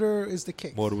 "Murder Is the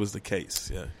Case." Murder was the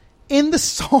case. Yeah. In the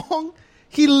song,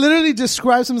 he literally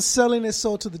describes him selling his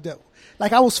soul to the devil.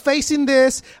 Like, I was facing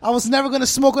this. I was never going to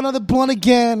smoke another blunt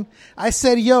again. I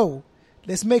said, "Yo,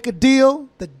 let's make a deal."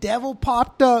 The devil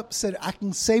popped up, said, "I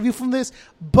can save you from this,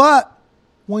 but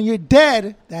when you're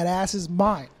dead, that ass is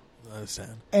mine." I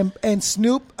understand. And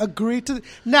Snoop agreed to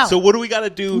now. So what do we got to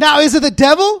do now? Is it the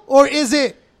devil or is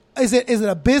it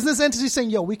a business entity saying,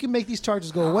 "Yo, we can make these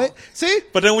charges go away"? See,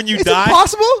 but then when you is die, it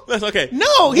possible? That's okay.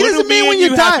 No, he doesn't mean when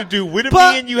you die. What do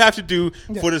me and you have to do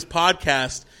for this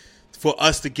podcast? For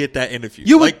us to get that interview,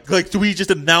 do we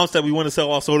just announce that we want to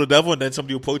sell our soul to the devil, and then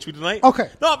somebody approach me tonight? Okay,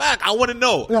 no, man, I want to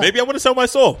know. Yeah. Maybe I want to sell my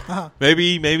soul.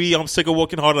 Maybe I'm sick of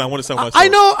working hard and I want to sell my soul. I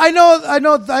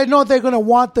know. They're gonna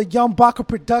want the Young Baka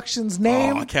Productions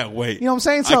name. Oh, I can't wait. You know what I'm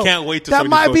saying? So I can't wait. That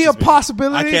might be a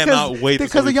possibility. I cannot wait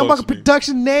because the Young Baka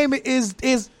Production name is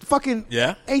fucking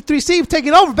yeah. A3C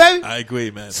taking over, baby. I agree,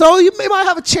 man. So you might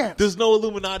have a chance. There's no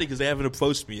Illuminati because they haven't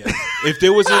approached me yet. If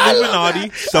there was an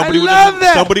Illuminati, somebody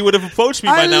would have approached me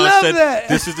by now and said,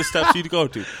 "This is the steps you need to go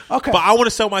to." Okay, but I want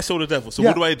to sell my soul to the devil. So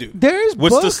what do I do?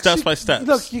 What's the steps by steps?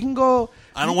 Look, you can go.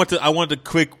 I want the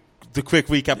quick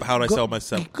recap of how do I sell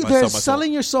myself. They're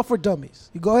selling your soul for dummies.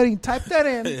 You go ahead and type that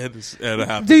in.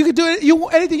 and you can do it.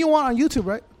 Anything you want on YouTube,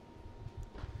 right?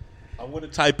 I want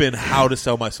to type in how to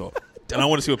sell my soul. And I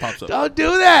want to see what pops up. Don't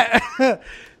do that.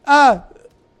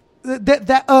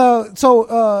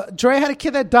 So Dre had a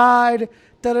kid that died.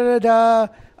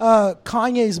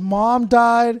 Kanye's mom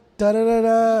died.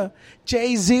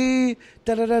 Jay-Z.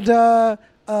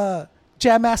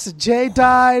 Jam Master Jay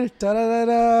died.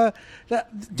 Maybe I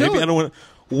don't want to.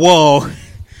 Whoa.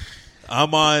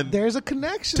 I'm on. There's a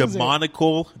connection.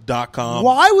 Demonical.com.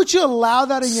 Why would you allow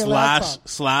that in your laptop?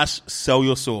 / sell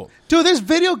your soul. Dude, there's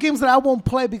video games that I won't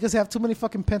play because they have too many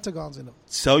fucking pentagons in them.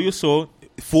 Sell your soul.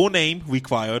 Full name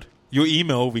required. Your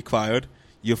email required.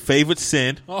 Your favorite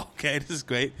sin. Okay, this is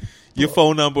great. Your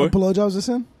phone number. Blowjobs a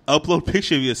sin? Upload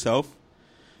picture of yourself.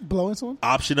 Blowing someone?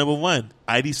 Option number 1.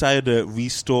 I decided to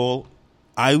bestow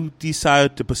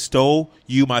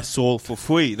you my soul for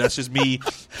free. That's just me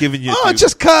giving you. Oh,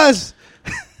 just cuz.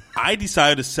 I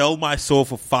decided to sell my soul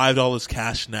for $5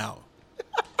 cash now.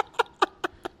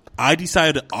 I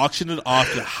decided to auction it off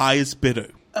to the highest bidder.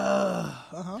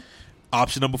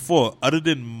 Option number 4. Other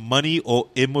than money or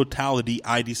immortality,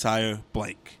 I desire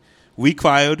blank.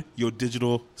 Required your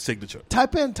digital signature.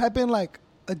 Type in like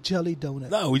a jelly donut.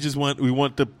 No, we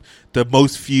want the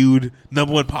most viewed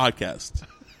 #1 podcast.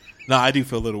 No, I do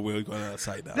feel a little weird going on that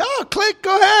site now. No, click.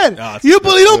 Go ahead. You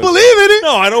don't believe in it?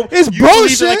 No, I don't. It's you bullshit.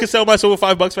 Believe that I can sell my soul for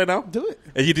 $5 right now? Do it.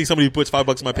 And you think somebody puts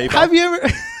 $5 in my PayPal? Have you ever?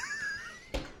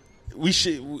 We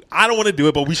should. I don't want to do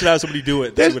it, but we should have somebody do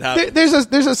it. There's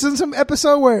a Simpsons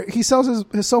episode where he sells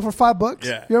his soul for $5.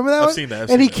 Yeah, you remember that? I've seen that.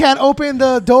 And he can't open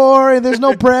the door, and there's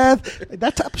no breath.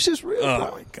 That type of shit's real. Oh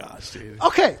bro. my gosh, dude.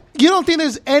 Okay, you don't think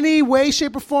there's any way,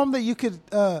 shape, or form that you could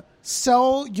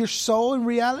sell your soul in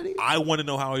reality? I want to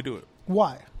know how I do it.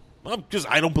 Why?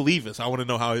 I don't believe this. I want to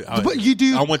know how. But you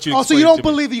do. I want you. Also, you don't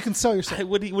believe that you can sell your soul.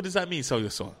 What does that mean? Sell your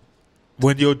soul?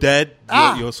 When you're dead,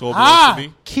 your soul belongs to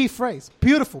me. Key phrase,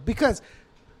 beautiful, because.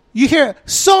 You hear,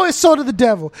 sold his soul to the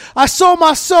devil. I sold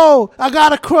my soul. I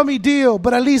got a crummy deal,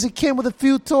 but at least it came with a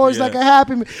few toys like a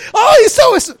Happy Meal. Oh, he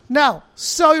sold his soul. Now,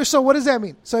 sell your soul. What does that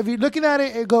mean? So if you're looking at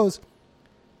it, it goes,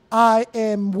 I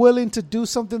am willing to do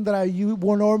something that you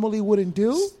normally wouldn't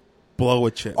do. blow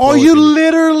a chick. Or you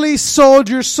literally sold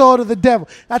your soul to the devil.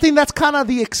 I think that's kind of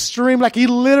the extreme. Like he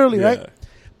literally, right?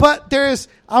 But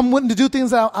I'm willing to do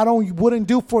things that I wouldn't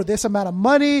do for this amount of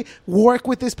money, work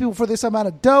with these people for this amount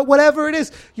of dough, whatever it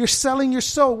is. You're selling your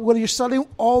soul, whether you're selling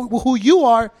all who you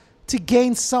are to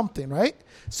gain something, right?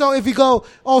 So if you go,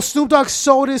 Snoop Dogg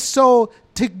sold his soul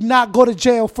to not go to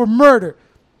jail for murder.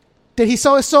 Did he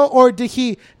sell his soul, or did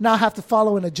he not have to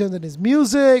follow an agenda in his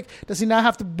music? Does he not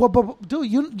have to? Dude,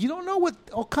 you don't know what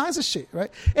all kinds of shit, right?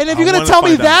 And if you're gonna tell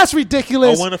me that's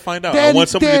ridiculous, I want to find out. I want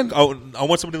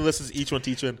somebody to listen to Each One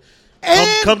Teach One.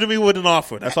 Come to me with an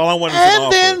offer. That's all I want.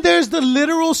 And then there's the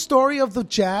literal story of the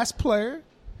jazz player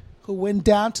who went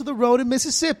down to the road in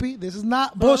Mississippi. This is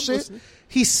not bullshit.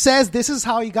 He says this is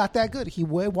how he got that good. He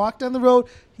walked down the road.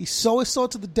 He sold his soul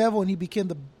to the devil, and he became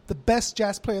the best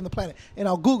jazz player on the planet. And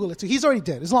I'll Google it too. He's already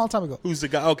dead. It's a long time ago. Who's the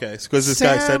guy? Okay, because this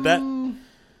guy said that.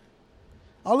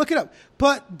 I'll look it up.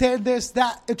 But there's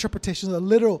that interpretation, the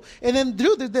literal. And then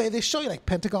dude, they show you like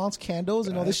pentagons, candles,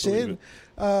 and all this shit.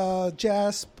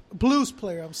 Jazz blues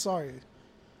player. I'm sorry,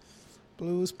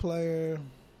 blues player.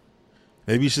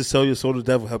 Maybe you should sell your soul to the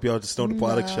devil. Help you out to Stone the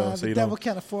Product Show. So the devil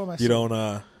can't afford my soul. You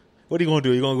don't. What are you going to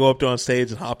do? You're going to go up there on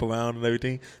stage and hop around and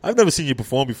everything? I've never seen you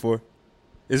perform before.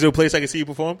 Is there a place I can see you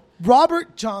perform?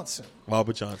 Robert Johnson.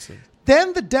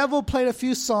 Then the devil played a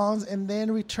few songs and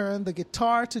then returned the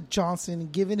guitar to Johnson,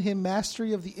 giving him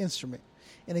mastery of the instrument.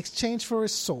 In exchange for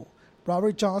his soul,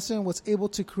 Robert Johnson was able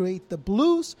to create the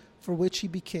blues for which he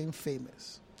became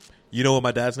famous. You know what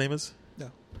my dad's name is?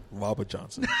 No. Robert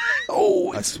Johnson.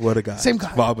 I swear to God. Same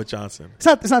guy. Robert Johnson. It's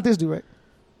not this dude, right?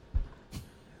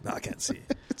 No, I can't see.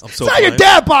 I'm so it's not your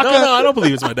dad, Baca. No, I don't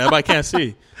believe it's my dad, but I can't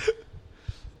see.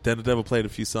 Then the devil played a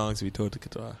few songs and he tore the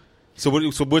guitar. So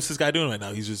what's this guy doing right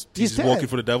now? He's just walking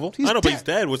for the devil? I know, but he's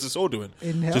dead. What's his soul doing?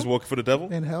 In hell? Just walking for the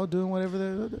devil? In hell, doing whatever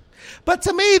they're doing. But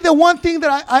to me, the one thing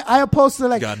that I oppose to,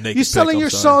 like, you're selling your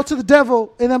soul to the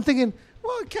devil, and I'm thinking,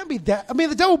 well, it can't be that. I mean,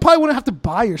 the devil probably wouldn't have to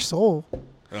buy your soul.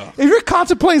 If you're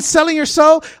contemplating selling your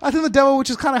soul, I think the devil would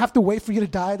just kind of have to wait for you to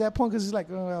die at that point, because he's like,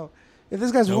 oh, well, if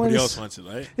this guy's nobody else wants it,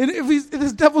 right? If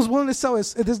this devil's willing to sell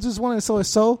if this dude's willing to sell his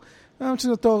soul, I'm just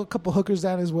going to throw a couple hookers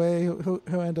down his way.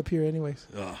 He'll end up here anyways.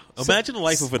 Imagine the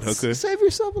life of a hooker. Save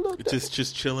yourself a little bit.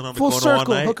 Just chilling on the full corner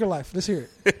circle, all night. Hooker life. Let's hear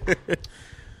it.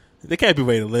 They can't be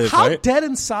ready to live, How right? dead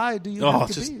inside do you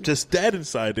have to be? Just dead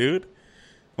inside, dude.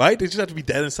 Right? They just have to be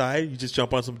dead inside. You just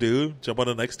jump on some dude, jump on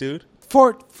the next dude.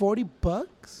 For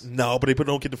 $40? No, but they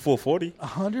don't get the full 40.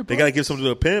 $100? They got to give something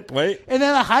to a pimp, right? And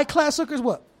then a high-class hooker's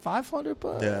what?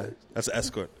 $500? Yeah, that's an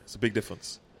escort. It's a big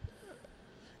difference.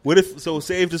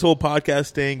 Say if this whole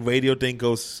podcast thing, radio thing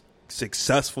goes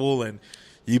successful and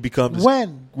you become this,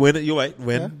 when you're right,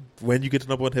 when you get the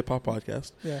number one hip hop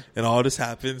podcast, and all this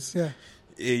happens,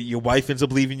 your wife ends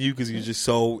up leaving you because you're just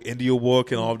so into your work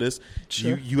and all of this.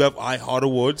 Sure. You have iHeart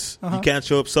Awards. You can't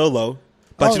show up solo,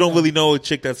 but you don't really know a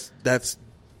chick that's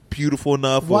beautiful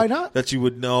enough. Why not? That you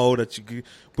would know that you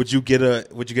would you get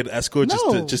an escort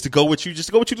just to go with you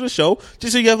to the show,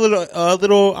 just so you have a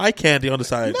little eye candy on the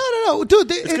side. No,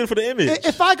 dude, it's good for the image.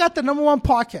 If I got the number one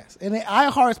podcast and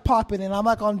iHeart's popping and I'm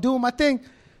like, I'm doing my thing,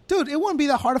 dude, it wouldn't be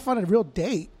that hard to find a real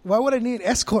date. Why would I need an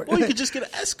escort? Well, you could just get an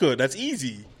escort. That's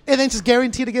easy. And then just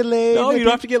guarantee to get laid. No, you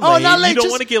don't have to get laid. Not laid. You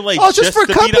don't want to get laid. Just for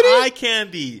to company? be the eye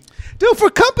candy. Dude, for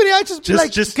company, I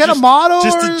just get a model.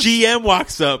 Just the GM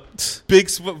walks up,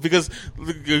 because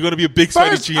you're going to be a big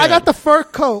sweaty GM. I got the fur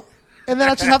coat, and then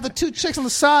I just have the two chicks on the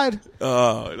side.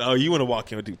 No, you want to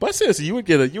walk in with you. But seriously, you would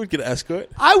get an escort.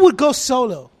 I would go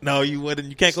solo. No, you wouldn't.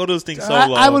 You can't go to those things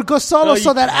solo. I would go solo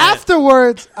so that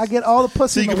afterwards I get all the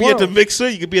pussy. So you could be at the mixer.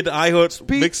 You could be at the iHeart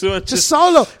mixer. Just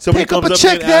solo. Somebody Pick up comes a up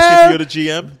chick and there. asks if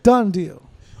you're the GM. Done deal.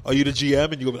 Are you the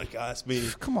GM? And you're going to be like, that's me.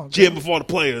 Come on, GM before the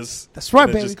players. That's right,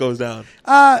 and baby. It just goes down. No,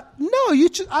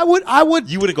 I would.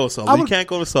 You wouldn't go solo. You can't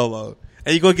go to solo.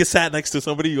 And you're going to get sat next to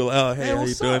somebody. You're like, oh, hey, how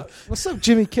you doing? What's up,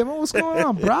 Jimmy Kimmel? What's going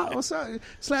on, bro? What's up?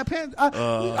 Slap hands.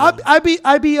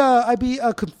 I'd be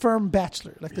a confirmed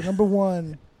bachelor, like the number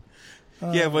one.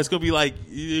 Yeah, but it's going to be like,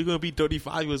 you're going to be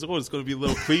 35 years old. It's going to be a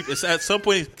little creepy. At some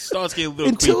point, it starts getting a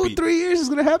little creepy. In 2-3 years, it's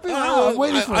going to happen? I'm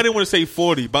waiting for it. I didn't want to say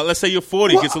 40, but let's say you're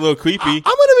 40. It gets a little creepy. I'm going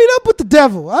to meet up with the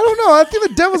devil. I don't know. I think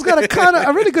the devil's got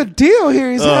a really good deal here.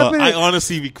 I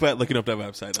honestly regret looking up that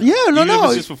website. Yeah, no. If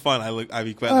it's just for fun, I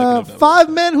regret looking up that 5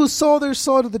 men who sold their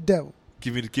soul to the devil.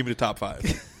 Give me the top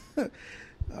 5. All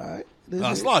right.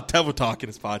 There's a lot of devil talk in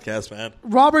this podcast, man.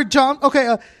 Robert John.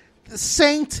 Okay,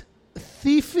 Saint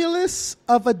Theophilus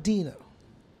of Adina.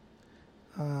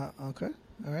 Okay,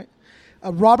 all right.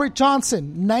 Robert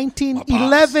Johnson,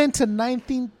 1911 to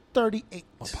 1938.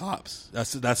 My pops.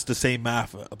 That's the same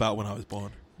math about when I was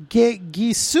born.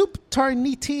 Gisup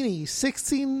Tarnitini,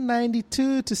 1692 to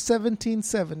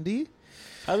 1770.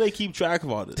 How do they keep track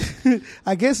of all this?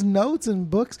 I guess notes and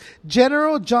books.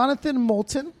 General Jonathan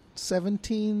Moulton,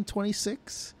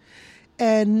 1726.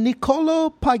 And Niccolo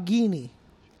Pagini.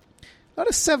 A lot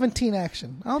of 17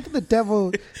 action. I don't think the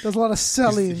devil does a lot of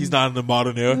selling. He's not in the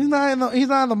modern era. He's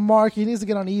not in the market. He needs to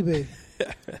get on eBay.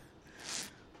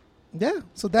 Yeah,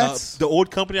 so that's... the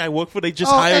old company I work for, they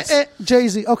just hired...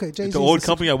 Jay-Z. Okay, Jay-Z. The old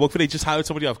company I work for, they just hired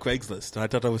somebody off Craigslist. And I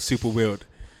thought that was super weird.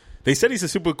 They said he's a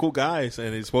super cool guy,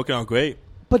 and it's working out great.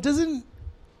 But doesn't...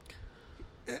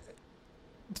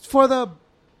 For the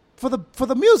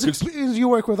music you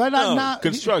work with, right? Not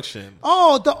construction.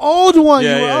 The old one.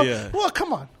 Yeah. Well,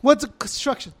 come on. What's a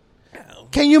construction?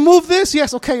 Can you move this?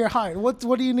 Yes. Okay, you're hired. What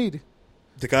do you need?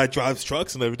 The guy drives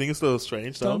trucks and everything. It's a little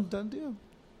strange, though. Done deal.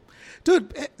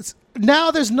 Dude, now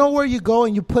there's nowhere you go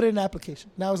and you put in an application.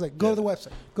 Now it's like, go to the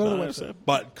website. Go to the website.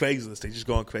 But Craigslist, they just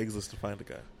go on Craigslist to find a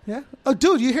guy. Yeah. Oh,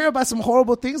 dude, you hear about some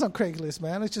horrible things on Craigslist,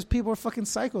 man. It's just people are fucking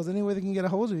psychos. Any way they can get a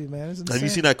hold of you, man. Have you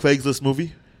seen that Craigslist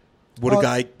movie? Where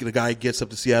the guy gets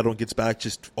up to Seattle and gets back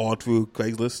just all through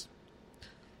Craigslist?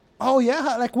 Oh,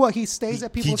 yeah? Like what? He stays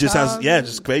at people's houses?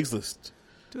 Just Craigslist.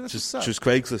 Dude, that's just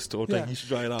Craigslist. Whole thing. You should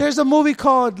try it out. There's a movie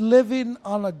called Living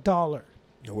on a Dollar.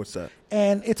 What's that?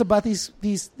 And it's about these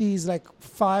like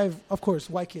 5, of course,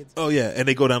 white kids. Oh yeah, and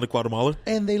they go down to Guatemala,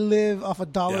 and they live off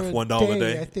 $1 $1 a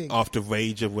day, I think, off the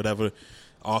wage of whatever,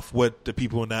 off what the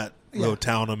people in that little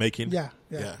town are making. Yeah,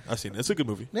 I've seen it. It's a good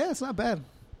movie. Yeah, it's not bad.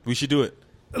 We should do it.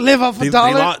 Live off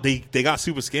 $1. They got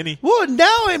super skinny. Well,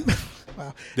 now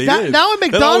wow. Now in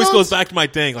McDonald's, that always goes back to my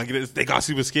thing. Like they got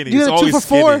super skinny. You get it's a 2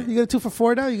 for $4. Skinny. You get a 2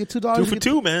 for $4 now. You get $2. 2 for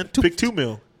 $2, man. Pick 2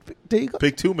 meal. There you go.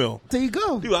 Pick 2 meal. There you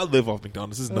go. Dude, I live off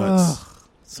McDonald's. This is nuts.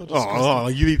 So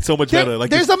you eat so much better. Like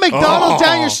there's a McDonald's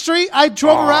down your street. I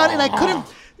drove around and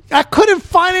I couldn't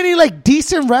find any like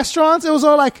decent restaurants. It was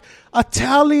all like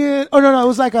Italian. Oh no, it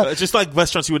was like just like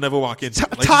restaurants you would never walk into.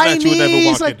 Chinese. You would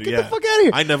never walk like, into. Get the fuck out of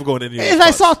here. I never go in any. And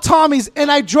I saw Tommy's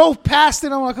and I drove past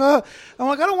it. I'm like, I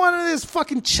don't want any of this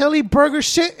fucking chili burger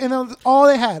shit. And that was all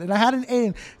they had. And I hadn't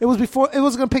eaten. It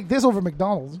was gonna pick this over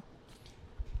McDonald's.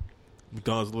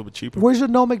 McDonald's a little bit cheaper. Where's your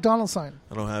no McDonald's sign?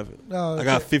 I don't have it. Oh, okay. I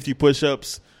got 50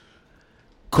 push-ups.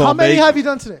 How many have you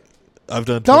done today? I've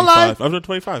done 25. Don't lie. I've done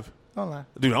 25. Don't lie.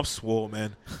 Dude, I'm swole,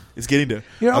 man. It's getting there.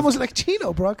 You're almost like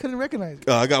Chino, bro. I couldn't recognize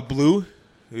you. I got Blue.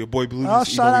 Your boy Blue needs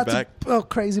to shout email out me to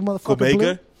crazy motherfucker Omega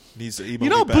Blue. needs to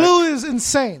email me back. Blue is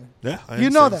insane. Yeah, you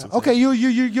know that. Okay,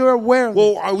 you're aware of it.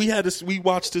 Well, we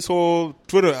watched this whole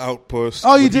Twitter outpost.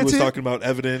 Oh, you did he was too? talking about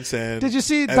evidence and did you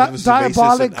see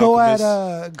Diabolic go at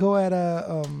I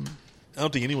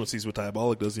don't think anyone sees what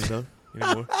Diabolic does, anymore.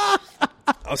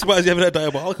 I'm surprised you haven't had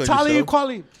Diabolic on Talib your show.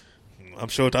 Kweli. I'm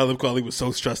sure Talib Kweli was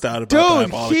so stressed out about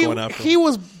Diabolic going after him. He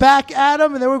was back at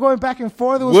him, and they were going back and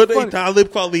forth. It was Would they Talib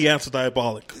Kweli answer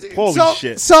Diabolic? Holy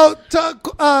shit. So,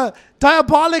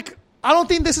 Diabolic, I don't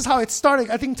think this is how it started.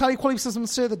 I think Talib Kweli said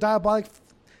something that Diabolic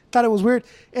thought it was weird.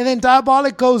 And then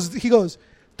Diabolic goes,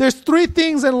 there's 3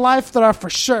 things in life that are for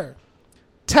sure.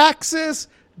 Taxes,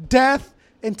 death,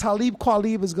 and Talib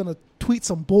Kweli is going to tweet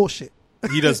some bullshit.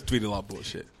 He does tweet a lot of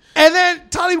bullshit. And then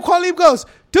Talib Kweli goes,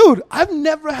 dude, I've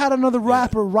never had another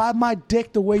rapper ride my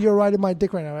dick the way you're riding my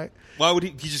dick right now, right? Why would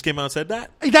he just came out and said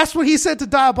that? That's what he said to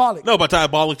Diabolic. No, but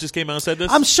Diabolic just came out and said this?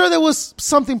 I'm sure there was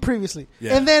something previously.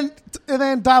 Yeah. And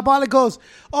then Diabolic goes,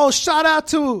 oh, shout out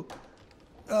to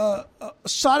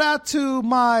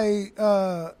my,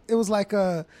 it was like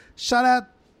a shout out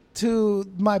to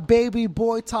my baby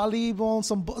boy Talib on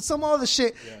some other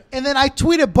shit. Yeah. And then I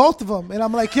tweeted both of them. And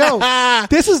I'm like, yo,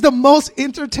 this is the most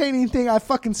entertaining thing I've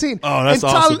fucking seen. Oh, that's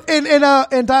awesome.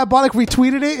 And Diabolic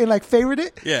retweeted it and like favored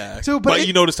it. Yeah. Too, but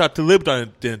you noticed how Talib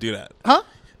didn't do that. Huh?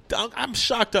 I'm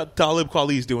shocked that Talib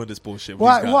Kweli's doing this bullshit.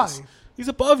 Why? He's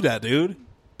above that, dude.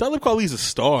 Talib Kweli's a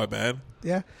star, man.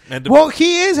 Yeah. And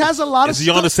he has a lot of... Is he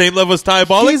on the same level as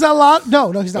Diabolic? He's a lot...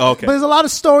 No, he's not. Okay. But there's a lot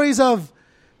of stories of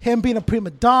him being a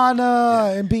prima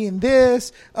donna and being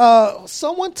this.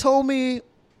 Someone told me...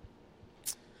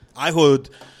 I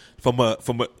heard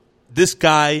from this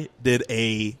guy did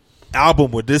a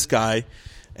album with this guy,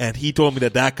 and he told me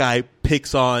that guy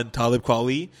picks on Talib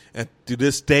Kweli, and to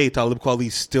this day, Talib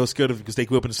Kweli's still scared of him because they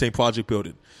grew up in the same project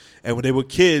building. And when they were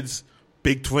kids,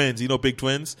 big twins, big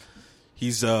twins?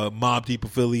 He's a Mobb Deep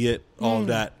affiliate, all of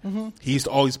that. Mm-hmm. He used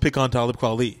to always pick on Talib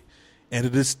Kweli. And to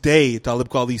this day, Talib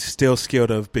Kweli's still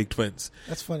scared of big twins.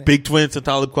 That's funny. Big twins and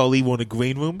Talib Kweli were in the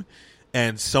green room,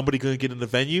 and somebody couldn't get in the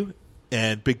venue,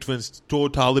 and Big Twins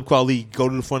told Talib Kweli, go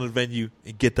to the front of the venue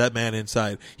and get that man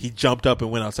inside. He jumped up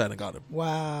and went outside and got him.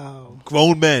 Wow.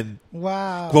 Grown men.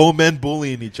 Wow. Grown men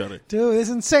bullying each other. Dude, it's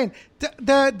insane.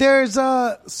 There's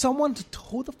someone to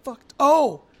who the fuck?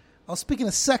 Oh, I was speaking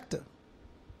of Sector.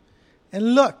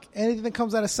 And look, anything that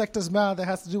comes out of Sector's mouth that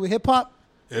has to do with hip hop.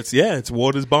 It's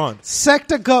Waters Bond.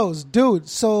 Sector goes, dude.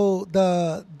 So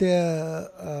the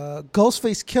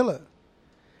Ghostface Killer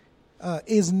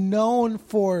is known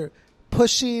for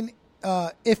pushing.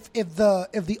 If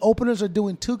the openers are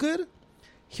doing too good,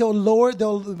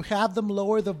 they'll have them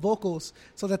lower the vocals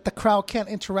so that the crowd can't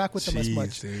interact with them as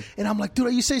much. Dude. And I'm like, dude,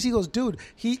 are you serious? He goes, dude.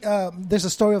 There's a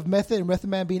story of Method and Method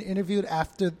Man being interviewed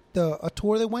after a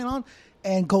tour they went on.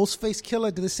 And Ghostface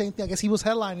Killer did the same thing. I guess he was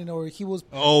headlining or he was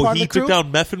part of the crew. Took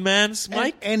down Method Man's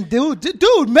mic? And dude,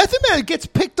 Method Man gets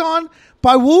picked on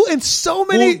by Wu in so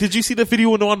many. Well, did you see the video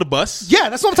when they're on the bus? Yeah,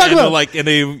 that's what I'm talking about. And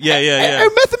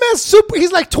Method Man's super.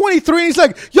 He's like 23. And he's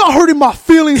like, y'all hurting my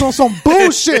feelings on some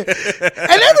bullshit. And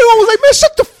everyone was like, man,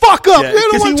 shut the fuck up.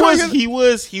 Yeah,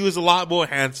 he was a lot more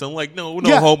handsome. Like no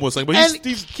homos. Like, but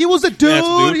he was a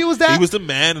dude. He was that. He was the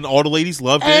man, and all the ladies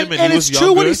loved him. And he was it's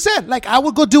true what he said. Like I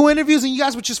would go do interviews, and you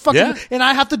guys would just fucking, and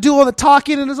I have to do all the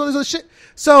talking and all this other shit.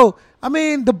 So I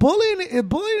mean, the bullying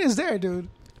is there, dude.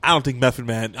 I don't think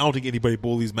anybody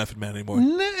bullies Method Man anymore.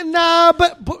 Nah,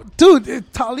 but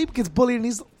dude, Talib gets bullied and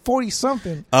he's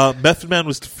 40-something. Method Man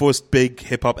was the first big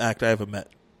hip hop act I ever met.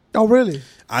 Oh, really?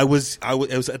 It was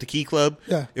at the Key Club.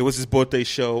 Yeah. It was his birthday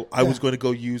show. I was going to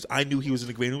go I knew he was in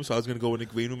the green room, so I was going to go in the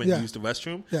green room and use the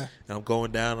restroom. Yeah. And I'm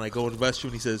going down, and I go in the restroom,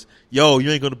 and he says, yo, you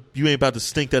ain't about to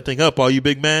stink that thing up, are you,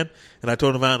 big man? And I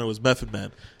turned around, and it was Method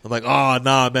Man. I'm like, oh,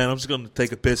 nah, man, I'm just going to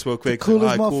take a piss real quick. The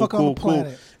coolest motherfucker on the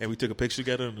planet. And we took a picture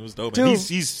together, and it was dope. Dude, man.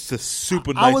 He's a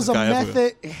super nice guy. I was a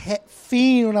method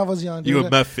fiend when I was young, dude. You were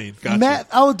a meth fiend. Gotcha.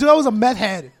 I was a meth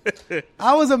head.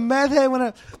 I was a meth head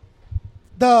when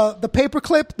the paper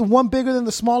clip, the one bigger than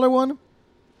the smaller one,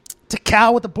 to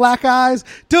Cal with the black eyes,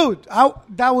 dude.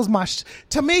 That was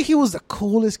to me, he was the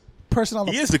coolest person on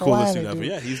the planet. He is the coolest thing ever.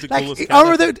 Yeah, he's the coolest. I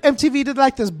remember MTV did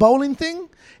like this bowling thing,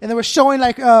 and they were showing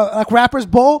like rappers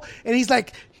bowl, and he's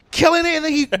like killing it, and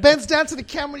then he bends down to the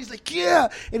camera, and he's like, yeah,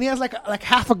 and he has like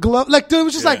half a glove. Like, dude, it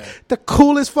was just like the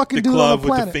coolest fucking dude on the planet. The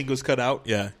glove with the fingers cut out.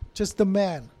 Yeah. Just the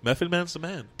man. Method Man's the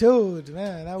man. Dude,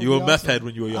 man. That would you were be a meth head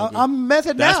when you were younger. I'm a meth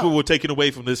head now. That's what we're taking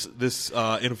away from this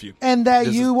interview. And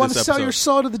that you want to sell your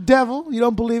soul to the devil. You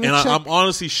don't believe it. And I'm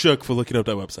honestly shook for looking up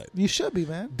that website. You should be,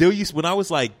 man. When I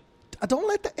was like... I don't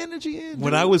let the energy in.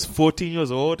 When I was 14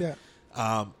 years old,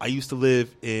 I used to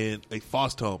live in a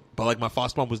foster home. But like my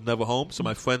foster mom was never home. So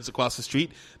my friends across the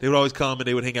street, they would always come and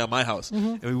they would hang out at my house. Mm-hmm.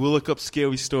 And we would look up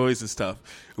scary stories and stuff.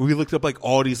 We looked up like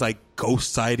all these like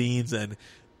ghost sightings and...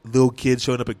 little kids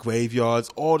showing up at graveyards,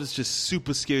 all this just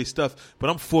super scary stuff. But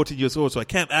I'm 14 years old, so I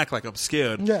can't act like I'm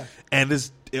scared. Yeah. And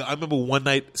I remember one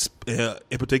night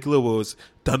in particular was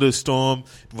thunderstorm,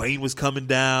 rain was coming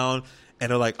down, and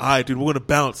they're like, all right, dude, we're going to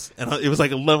bounce. And it was like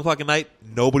 11 o'clock at night.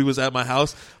 Nobody was at my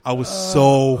house. I was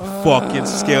so fucking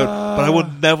scared. But I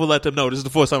would never let them know. This is the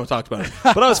first time I talked about it.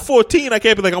 But I was 14. I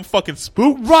can't be like, I'm fucking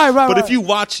spooked. Right. But if you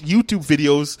watch YouTube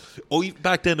videos,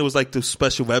 back then there was like the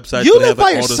special websites. You live by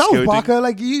yourself, Baka.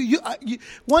 Like, you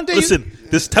one day. Listen,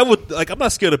 this devil, like, I'm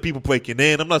not scared of people breaking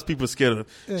in. I'm not scared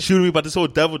of shooting me. But this whole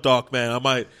devil talk, man, I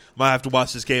might have to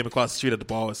watch this game across the street at the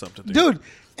bar or something. Dude,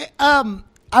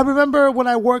 I remember when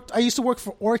I used to work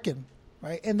for Orkin,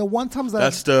 right? And the one times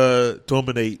that's the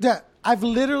dominate. Yeah, I've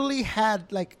literally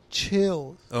had like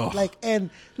chills, and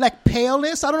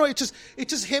paleness. I don't know. It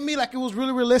just hit me like it was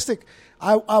really realistic.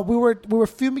 We were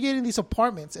fumigating these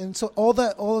apartments, and so all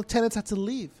the tenants had to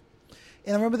leave.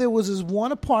 And I remember there was this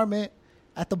one apartment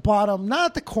at the bottom, not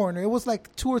at the corner. It was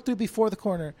like 2 or 3 before the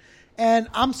corner. And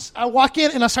I walk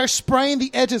in and I start spraying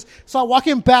the edges. So I walk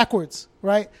in backwards,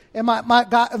 right? And my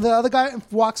guy, the other guy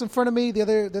walks in front of me. The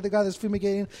other guy that's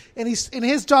fumigating, and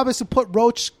his job is to put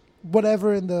roach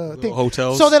whatever in the thing.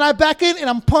 Hotels. So then I back in and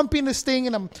I'm pumping this thing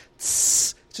and I'm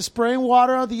just spraying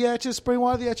water on the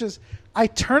edges. I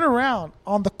turn around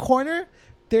on the corner.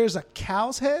 There's a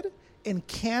cow's head and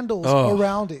candles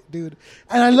around it, dude.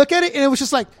 And I look at it and it was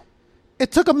just like,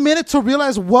 it took a minute to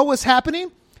realize what was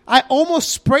happening. I almost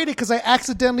sprayed it because I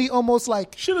accidentally almost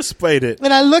like... should have sprayed it.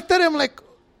 And I looked at him like,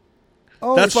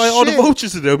 oh, that's why all the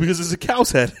roaches are there, because it's a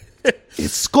cow's head.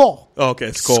 It's skull. Oh,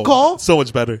 okay, skull. Skull. So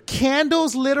much better.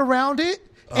 Candles lit around it.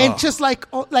 And just like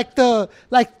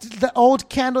the old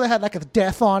candle that had like a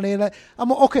death on it.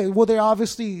 I'm okay, well, there's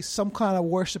obviously some kind of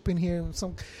worship in here.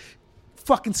 Some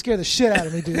fucking scared the shit out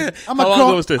of me, dude. How long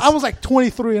ago was this? I was like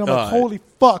 23 and I'm like, holy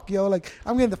fuck, yo. Like,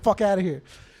 I'm getting the fuck out of here.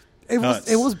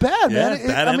 It was bad, man.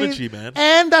 Bad energy, man.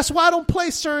 And that's why I don't play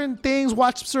certain things,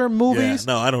 watch certain movies.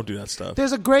 Yeah, no, I don't do that stuff.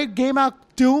 There's a great game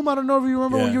out, Doom. I don't know if you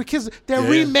remember when you were kids. They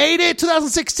remade it,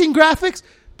 2016 graphics.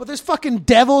 But there's fucking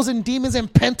devils and demons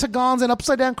and pentagons and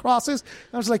upside down crosses.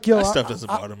 And I was like, yo, that stuff doesn't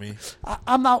bother me.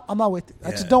 I'm not with it.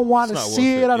 I just don't want to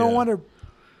see it. I don't want to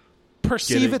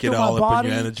perceive it through my body. Up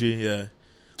in your energy, yeah.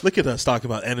 Look at us talking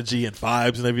about energy and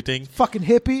vibes and everything. Fucking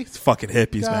hippie. It's fucking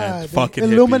hippies, man. Fucking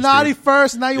Illuminati hippies,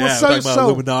 first. Now you want to sell your soul.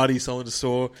 Illuminati selling the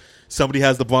soul. Somebody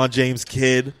has LeBron James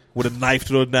kid with a knife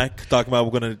to the neck talking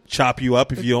about we're going to chop you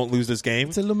up if you don't lose this game.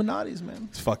 It's Illuminati's, man.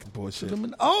 It's fucking bullshit.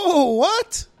 Oh,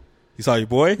 what? You saw your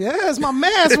boy? Yeah, it's my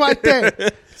man's right there.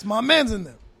 It's my man's in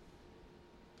there.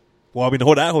 Well, I mean,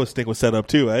 that whole thing was set up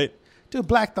too, right? Dude,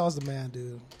 Black Though's the man,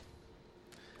 dude.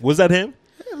 Was that him?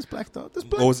 Yeah, it was Black Thought.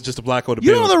 Or was it just a black guy with a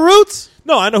build? You know the Roots?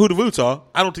 No, I know who the Roots are.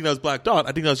 I don't think that was Black Thought.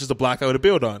 I think that was just a black guy with a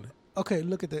build on. Okay,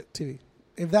 look at that TV.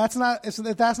 If that's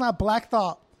not Black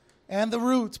Thought and the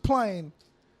Roots playing.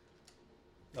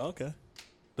 Okay.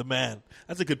 The man.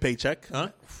 That's a good paycheck, huh?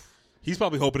 He's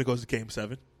probably hoping it goes to Game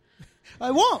 7.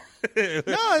 I won't. No,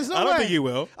 there's no way. I don't think he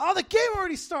will. Oh, the game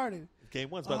already started. Game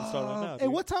 1's about to start right now. Hey,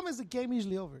 what time is the game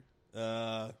usually over?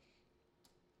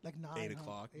 Like 9. 8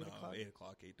 o'clock. 8 o'clock? 8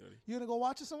 o'clock, 8:30. You going to go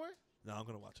watch it somewhere? No, I'm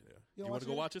going to watch it here. You want to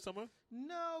go watch it somewhere?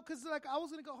 No, because I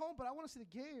was going to go home, but I want to see the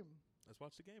game. Let's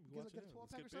watch the game. Watch it.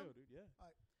 Dude. Yeah. All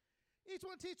right. Each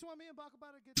one teach one. Me and Bach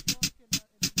about to get drunk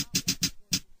and